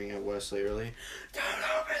screaming at Wesley early.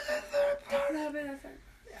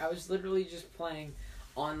 I was literally just playing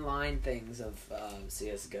online things of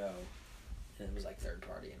CSGO, and it was like third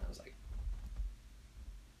party, and I was like,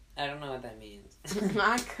 I don't know what that means.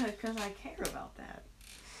 Because I care about that.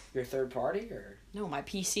 Your third party or No, my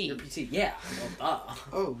PC. your PC? Yeah. Well,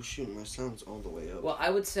 Oh, shoot, my sound's all the way up. well, I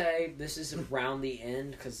would say this is around the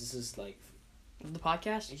end because this is like, The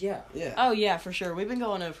podcast? yeah. Yeah. Oh, yeah, for sure. We've been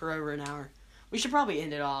going for over an hour. We should probably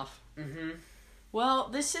end it off. Mm-hmm. Well,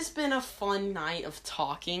 this has been a fun night of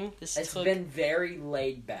talking. It's been very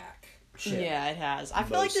laid back. Shit. Yeah, it has. I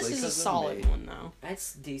feel like this Mostly is a 'cause of solid me. one, though.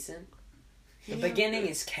 That's decent. The Yeah. beginning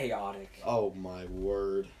is chaotic. Oh, my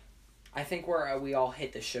word. I think we all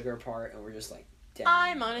hit the sugar part and we're just like, damn.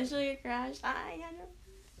 I'm honestly a crash. I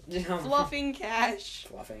am fluffing cash.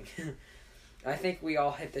 Fluffing. I think we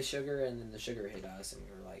all hit the sugar and then the sugar hit us and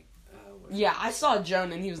we were like, we're Yeah, I saw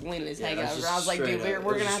Joan and he was leaning his head Yeah, it was over. just I was like, dude, straight up-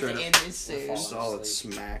 we're it was gonna have to straight end up- this soon. falling Solid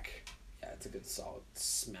asleep. smack. Yeah, it's a good solid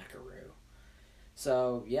smackaroo.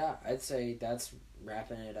 So, yeah, I'd say that's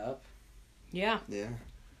wrapping it up. Yeah. Yeah.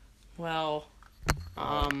 Well,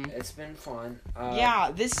 It's been fun.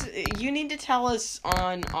 yeah, you need to tell us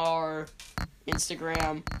on our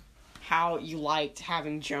Instagram how you liked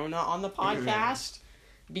having Jonah on the podcast.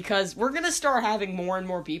 Because we're going to start having more and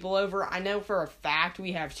more people over. I know for a fact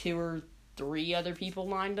we have 2 or 3 other people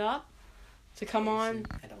lined up to come on.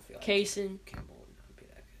 I don't feel like Kaysen. Campbell would not be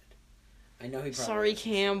that good. I know he probably Sorry, is.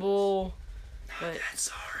 Campbell. But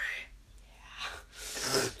Sorry.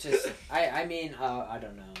 Just, I mean, I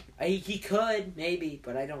don't know. He could, maybe,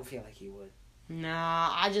 but I don't feel like he would.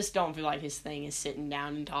 nah, I just don't feel like his thing is sitting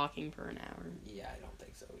down and talking for an hour. Yeah, I don't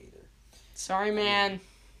think so either. Sorry, man.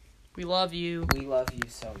 We love you. We love you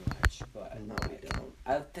so much, but No, I we don't. don't.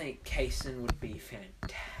 I think Kaysen would be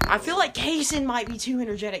fantastic. I feel like Kaysen might be too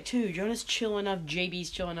energetic too. Jonah's chill enough, JB's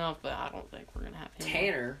chill enough, but I don't think we're gonna have him.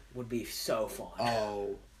 Tanner would be so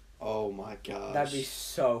fun. Oh my gosh. That'd be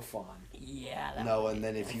so fun. Yeah. That No, and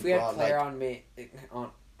then if If you we had brought Claire like on me,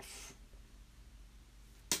 on.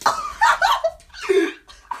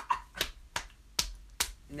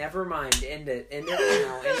 Never mind. End it. End it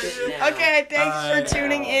now. End it now. Okay, thanks for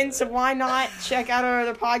tuning know. in. So why not check out our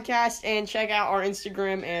other podcast and check out our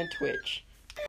Instagram and Twitch.